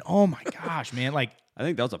 And oh my gosh, man, like I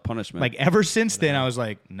think that was a punishment. like ever since then, I was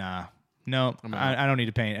like, nah, no, I don't need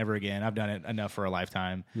to paint ever again. I've done it enough for a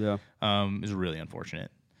lifetime. yeah. It was really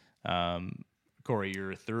unfortunate. Corey,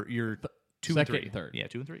 you're 2 Second and 3. and third. Yeah,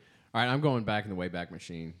 2 and 3. All right, I'm going back in the Wayback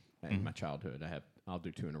Machine in my childhood. I'll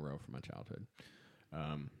do 2 in a row for my childhood.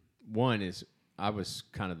 One is I was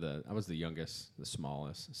the youngest, the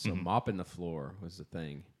smallest, so mopping the floor was the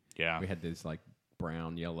thing. Yeah. We had these like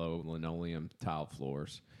brown, yellow linoleum tile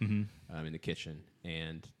floors in the kitchen.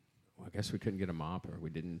 And I guess we couldn't get a mop, or we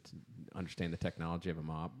didn't understand the technology of a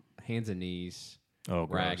mop. Hands and knees,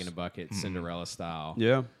 rag in a bucket, Cinderella style.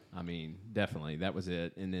 Yeah. I mean, definitely. That was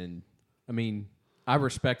it. And then, I mean, I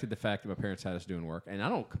respected the fact that my parents had us doing work, and I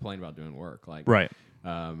don't complain about doing work. Like, Right.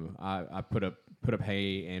 I put up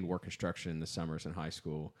hay and work construction in the summers in high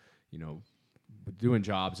school. You know, but doing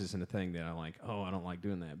jobs isn't a thing that I like. Oh, I don't like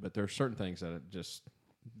doing that. But there are certain things that just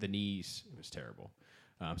the knees was terrible.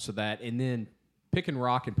 So that, and then picking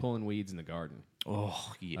rock and pulling weeds in the garden.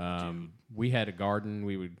 Oh, yeah. We had a garden.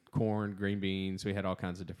 We would corn, green beans. We had all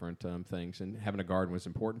kinds of different things, and having a garden was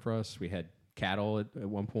important for us. We had cattle at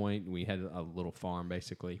one point. We had a little farm,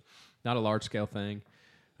 basically, not a large scale thing.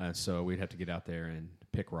 So we'd have to get out there and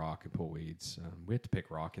pick rock and pull weeds. We had to pick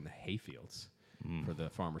rock in the hay fields for the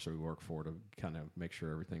farmers that we work for to kind of make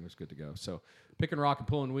sure everything was good to go. So picking rock and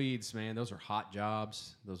pulling weeds, man, those are hot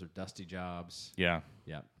jobs. Those are dusty jobs. Yeah.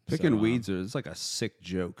 Yeah. Picking weeds is like a sick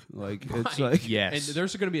joke. Like it's like Yes. And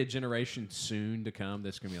there's going to be a generation soon to come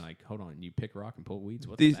that's going to be like, hold on, you pick rock and pull weeds?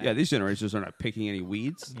 What's these that? these generations are not picking any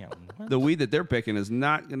weeds. Yeah. What? The weed that they're picking is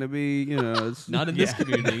not going to be, it's Not in this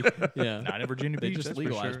community. Yeah. Not in Virginia They Beach. just that's for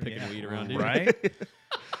legalized sure. picking weed around here. Right?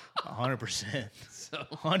 100%.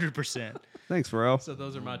 100%. Thanks, Pharrell. So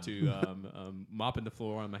those are my two, mopping the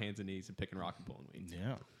floor on my hands and knees and picking rock and pulling weeds.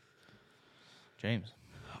 Yeah. James.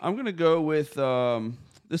 I'm gonna go with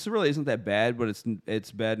this. Really isn't that bad, but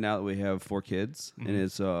it's bad now that we have 4 kids, and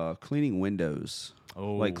it's cleaning windows.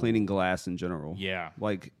 Oh. Like cleaning glass in general. Yeah.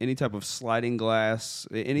 Like any type of sliding glass,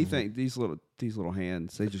 anything. These little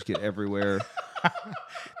hands, they just get everywhere.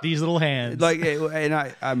 These little hands. Like, and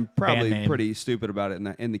I'm probably name. pretty stupid about it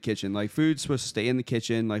in the kitchen. Like, food's supposed to stay in the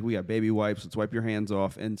kitchen. Like, we got baby wipes. Let's wipe your hands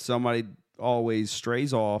off. And somebody always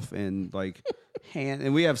strays off and like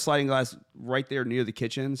and we have sliding glass right there near the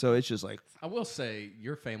kitchen. So it's just like, I will say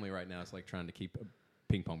your family right now is like trying to keep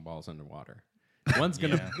ping pong balls underwater. One's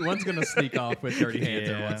gonna sneak off with dirty hands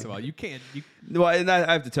every once in a while. You can't. well, and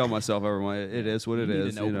I have to tell myself everyone, it is what it You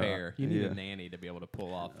is. need an au pair. You need a nanny to be able to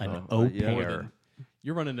pull off An au yeah. more pair. than-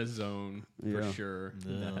 You're running a zone for Yeah. sure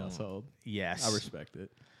in the household. Yes. I respect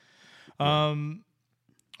it. All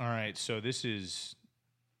right. So is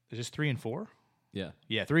this 3 and 4? Yeah.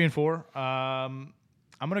 Yeah, 3 and 4. I'm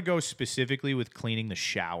gonna go specifically with cleaning the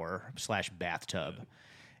shower / bathtub.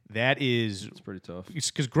 That is, It's pretty tough.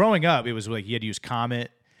 because growing up, it was like you had to use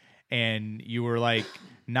Comet, and you were like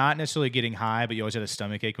not necessarily getting high, but you always had a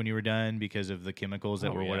stomach ache when you were done because of the chemicals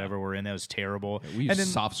that whatever were in. That was terrible. We and use then,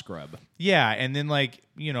 soft scrub. yeah, and then like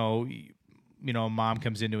mom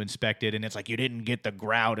comes in to inspect it, and it's like, you didn't get the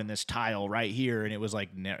grout in this tile right here, and it was like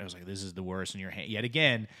this is the worst in your hand. Yet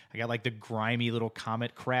again, I got like the grimy little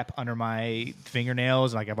Comet crap under my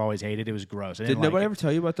fingernails, like I've always hated. It was gross. Did nobody ever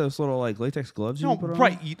tell you about those little like latex gloves you No, can put on?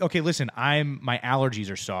 right. Okay, listen, my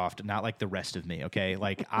allergies are soft, not like the rest of me, okay?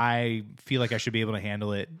 Like, I feel like I should be able to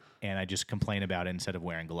handle it, and I just complain about it instead of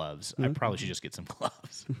wearing gloves. I probably should just get some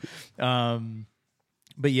gloves.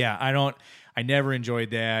 But yeah, I never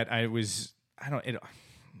enjoyed that. And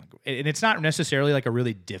it's not necessarily like a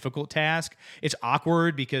really difficult task. It's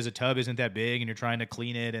awkward because a tub isn't that big and you're trying to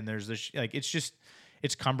clean it, and there's this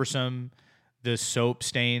it's cumbersome. The soap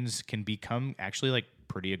stains can become actually like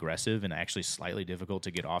pretty aggressive and actually slightly difficult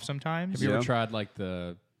to get off sometimes. Have you ever tried like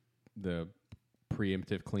the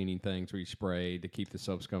preemptive cleaning things where you spray to keep the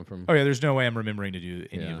soap scum from? Oh yeah, there's no way I'm remembering to do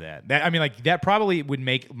any of that. That probably would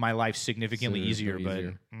make my life significantly easier,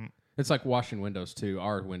 but it's like washing windows too.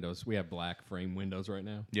 Our windows, we have black frame windows right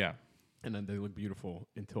now, yeah. and then they look beautiful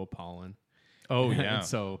until pollen. Oh yeah. And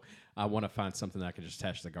so I want to find something that I can just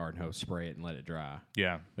attach to the garden hose, spray it, and let it dry.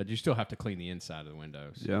 Yeah. But you still have to clean the inside of the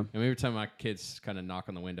windows. Yeah. And every time my kids kind of knock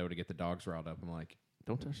on the window to get the dogs riled up, I'm like,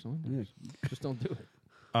 don't touch the windows. Just don't do it.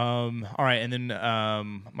 All right, and then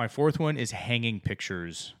my fourth one is hanging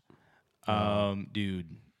pictures. Dude,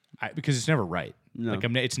 because it's never right. No. Like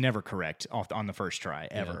it's never correct on the first try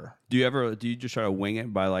ever. Do you just try to wing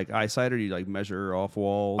it by like eyesight, or do you like measure off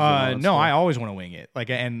walls? No, I always want to wing it. Like,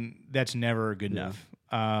 and that's never good enough.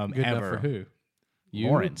 Good ever. enough for who? You?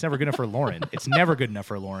 Lauren. It's never good enough for Lauren. It's never good enough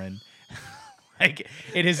for Lauren. Like,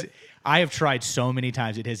 it is. I have tried so many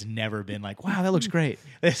times. It has never been like, wow, that looks great.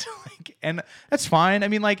 It's like, and that's fine. I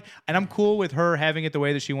mean, like, and I'm cool with her having it the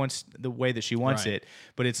way that she wants Right. it.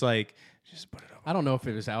 But it's like, just put it over. I don't know if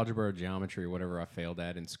it was algebra or geometry or whatever I failed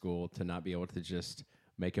at in school to not be able to just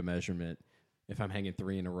make a measurement if I'm hanging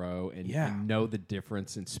 3 in a row and know the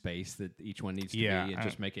difference in space that each one needs to be and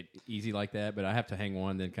just make it easy like that. But I have to hang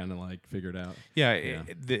one, then kind of like figure it out. Yeah.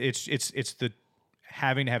 It's the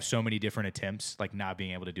having to have so many different attempts, like not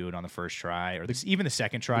being able to do it on the first try or even the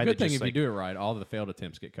second try. The good thing just, if you do it right, all the failed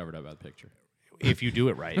attempts get covered up by the picture. If you do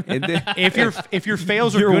it right, And then if your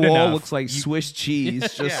fails are your good wall enough, looks like Swiss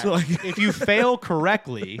cheese. Just like if you fail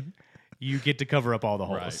correctly, you get to cover up all the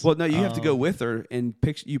holes. Right. well, no, you have to go with her and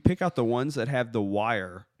pick out the ones that have the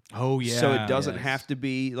wire. Oh yeah. So it doesn't have to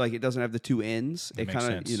be like it doesn't have the two ends. It makes kind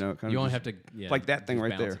of sense. kind You of only have to like that thing just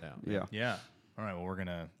right balance there. it out. Yeah. Yeah. All right. Well, we're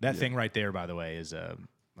gonna that thing right there. By the way, is a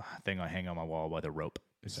thing I hang on my wall with a rope.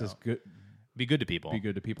 It So, says good. be good to people. Be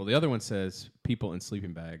good to people. The other one says people in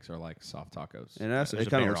sleeping bags are like soft tacos. And that's There's it. a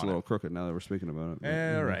Kind of bear looks a on little crooked now that we're speaking about it. but,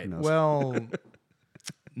 All who right. knows? Well,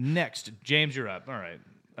 next, James, you're up. All right.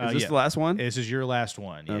 is this the last one? This is your last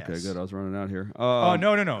one. Yes. Okay, good. I was running out here. Oh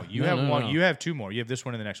no. You No, have no, one. no. You have two more. You have this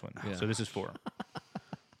one and the next one. Yeah. So this is 4.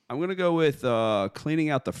 I'm gonna go with cleaning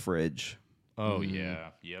out the fridge. Oh yeah.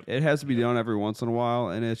 Yep. It has to be done every once in a while,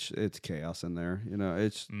 and it's chaos in there.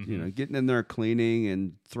 It's getting in there, cleaning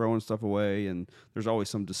and throwing stuff away, and there's always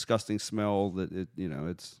some disgusting smell that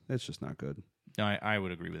it's just not good. No, I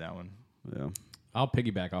would agree with that one. Yeah. I'll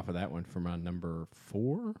piggyback off of that one for my number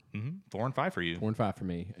 4. 4 and 5 for you. 4 and 5 for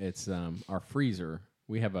me. It's our freezer.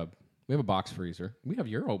 We have a box freezer. We have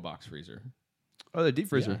your old box freezer. Oh, the deep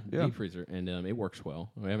freezer. Yeah. Deep freezer, and it works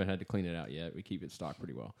well. We haven't had to clean it out yet. We keep it stocked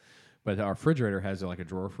pretty well. But our refrigerator has like a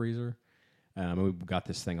drawer freezer. We got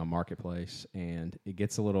this thing on Marketplace, and it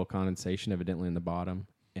gets a little condensation evidently in the bottom.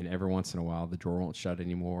 And every once in a while, the drawer won't shut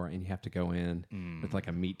anymore, and you have to go in with like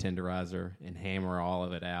a meat tenderizer and hammer all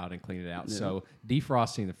of it out and clean it out. Yeah. So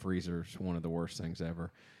defrosting the freezer is one of the worst things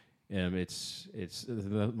ever. It's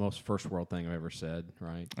the most first world thing I've ever said,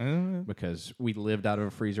 right? Because we lived out of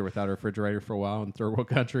a freezer without a refrigerator for a while in third world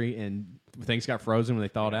country, and things got frozen when they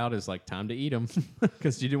thawed out. It's like time to eat them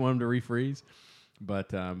because you didn't want them to refreeze.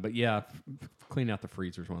 But yeah, cleaning out the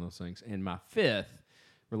freezer is one of those things. And my 5th,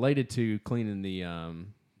 related to cleaning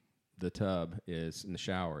the tub is in the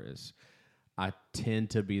shower, is I tend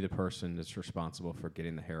to be the person that's responsible for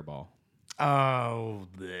getting the hairball. Oh,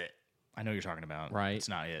 bleh. I know what you're talking about. Right. It's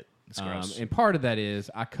not it. It's gross. And part of that is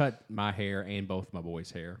I cut my hair and both my boys'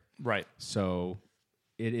 hair. Right. So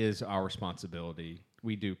it is our responsibility.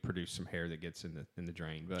 We do produce some hair that gets in the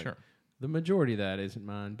drain, but Sure. the majority of that isn't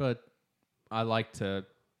mine. But I like to,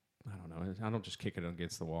 I don't know, I don't just kick it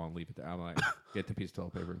against the wall and leave it there. I like get the piece of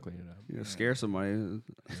toilet paper and clean it up. Scare somebody.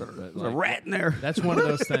 There's a like, rat in there. That's one of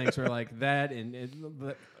those things where like that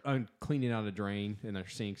and cleaning out a drain in their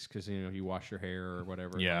sinks because you wash your hair or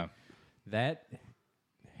whatever. Yeah. Like, that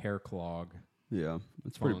hair clog. Yeah,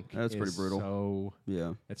 that's pretty brutal. So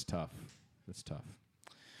Yeah, it's tough. It's tough.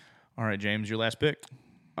 All right, James, your last pick.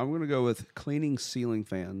 I'm gonna go with cleaning ceiling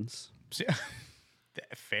fans.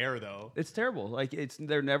 Fair though. It's terrible. Like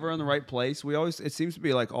they're never in the right place. It seems to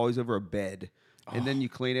be like always over a bed, and then you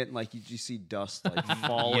clean it and like you see dust like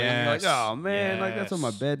falling. Yes. You're like, oh man, like that's on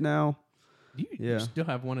my bed now. You still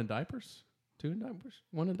have one in diapers? 2 in diapers?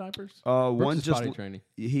 1 in diapers? One is just potty training.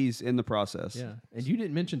 He's in the process. Yeah, and you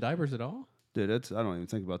didn't mention diapers at all. Dude, I don't even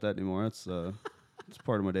think about that anymore. It's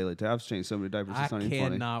part of my daily tabs. Changed so many diapers. It's not even funny. I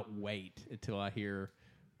cannot wait until I hear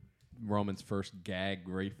Roman's first gag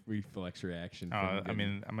reflex reaction. I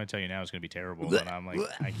mean, I'm gonna tell you now, it's gonna be terrible, but I'm like,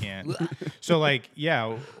 I can't. So like,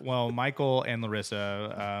 yeah. Well, Michael and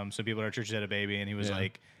Larissa, some people at our church had a baby, and he was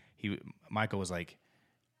like, Michael was like,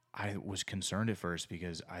 I was concerned at first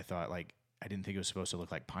because I thought like. I didn't think it was supposed to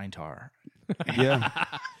look like pine tar. Yeah.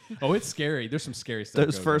 Oh, it's scary. There's some scary stuff.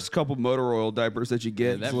 Those first couple motor oil diapers that you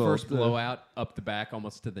get. That first blowout up the back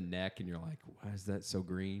almost to the neck, and you're like, why is that so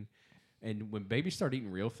green? And when babies start eating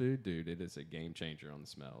real food, dude, it is a game changer on the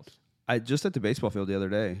smells. I just at the baseball field the other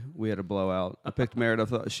day, we had a blowout. I picked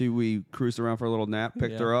Meredith up. We cruised around for a little nap,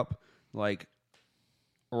 picked her up, like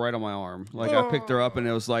right on my arm. Like I picked her up and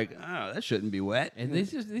it was like, oh, that shouldn't be wet. And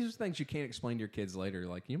these are things you can't explain to your kids later.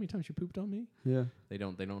 Like, you know how many times you pooped on me? Yeah. They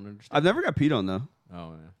don't understand. I've never got peed on though.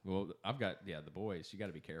 Oh yeah. Well, I've got the boys. You got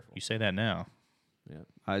to be careful. You say that now. Yeah.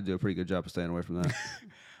 I do a pretty good job of staying away from that.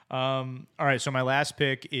 All right, so my last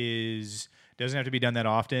pick doesn't have to be done that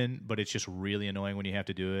often, but it's just really annoying when you have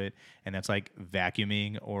to do it, and that's like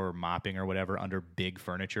vacuuming or mopping or whatever under big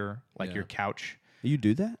furniture, like your couch. You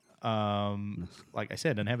do that? Like I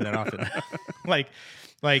said, doesn't happen that often. like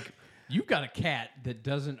You've got a cat that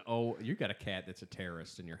doesn't owe. You've got a cat that's a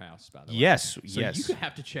terrorist in your house, by the way. Yes, so yes. You could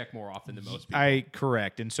have to check more often than most people.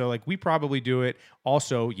 Correct, and so like we probably do it.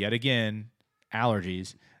 Also, yet again,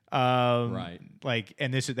 allergies. Right. Like,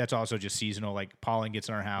 and that's also just seasonal. Like pollen gets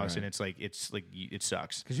in our house, and it's like it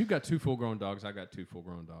sucks. Because you've got 2 full-grown dogs. I've got 2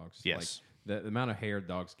 full-grown dogs. Yes. Like, the amount of hair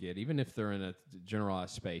dogs get, even if they're in a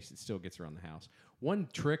generalized space, it still gets around the house. One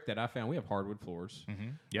trick that I found, we have hardwood floors.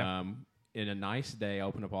 Yeah. In a nice day, I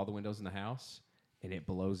open up all the windows in the house, and it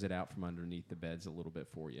blows it out from underneath the beds a little bit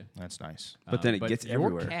for you. That's nice. But then it gets your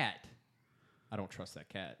everywhere. Cat, I don't trust that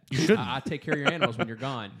cat. You shouldn't. I take care of your animals when you're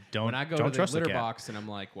gone. When I go to the trust the litter cat. box and I'm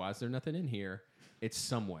like, why is there nothing in here? It's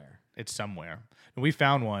somewhere. It's somewhere. And we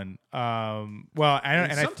found one.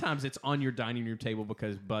 Sometimes it's on your dining room table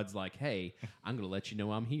because Bud's like, hey, I'm going to let you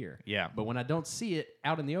know I'm here. Yeah. But when I don't see it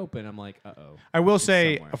out in the open, I'm like, uh-oh. I will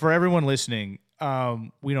say, somewhere. for everyone listening,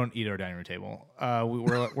 we don't eat at our dining room table.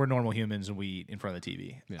 We're normal humans, and we eat in front of the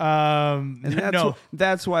TV. Yeah. And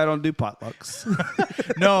that's why I don't do potlucks.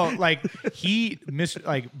 No, like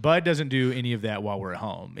Bud doesn't do any of that while we're at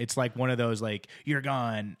home. It's like one of those like you're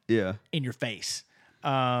gone, Yeah. in your face.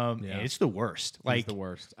 And it's the worst. Like He's the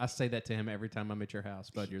worst. I say that to him every time I'm at your house.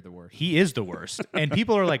 Bud, you're the worst. he is the worst. And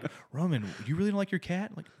people are like, Roman, you really don't like your cat?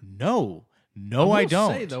 I'm like, no, I I will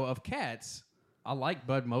don't. say though, of cats, I like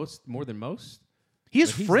Bud more than most. He is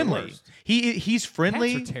But he's the friendly. worst. He's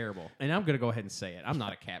friendly. Cats are terrible, and I'm gonna go ahead and say it. I'm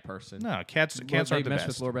not a cat person. No, cats They aren't the mess best.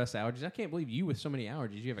 with Lord Best allergies. I can't believe you with so many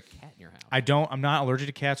allergies. You have a cat in your house. I'm not allergic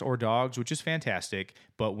to cats or dogs, which is fantastic.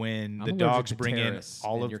 But when I'm the allergic dogs to bring in terrorists,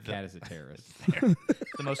 all and of your the cat is a terrorist.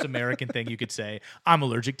 the most American thing you could say, I'm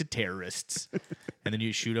allergic to terrorists. And then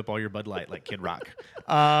you shoot up all your Bud Light like Kid Rock.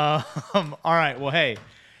 All right. Well, hey,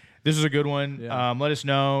 this was a good one. Yeah. Let us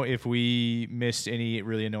know if we missed any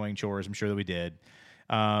really annoying chores. I'm sure that we did.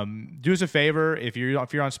 Do us a favor. If you're on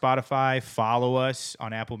Spotify, follow us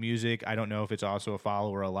on Apple Music. I don't know if it's also a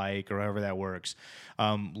follow or a like or however that works.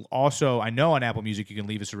 Also, I know on Apple Music you can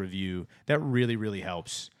leave us a review. That really, really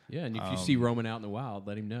helps. Yeah, and if you see Roman out in the wild,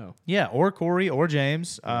 let him know. Yeah, or Corey or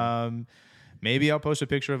James. Maybe I'll post a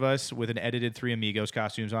picture of us with an edited Three Amigos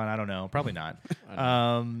costumes on. I don't know. Probably not.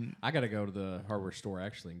 I got to go to the hardware store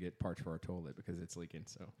actually and get parts for our toilet because it's leaking.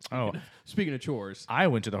 So, speaking of chores, I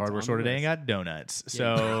went to the hardware on store the today and list. got donuts.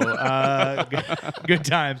 So good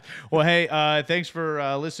times. Well, hey, thanks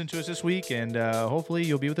for listening to us this week, and hopefully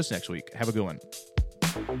you'll be with us next week. Have a good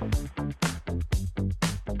one.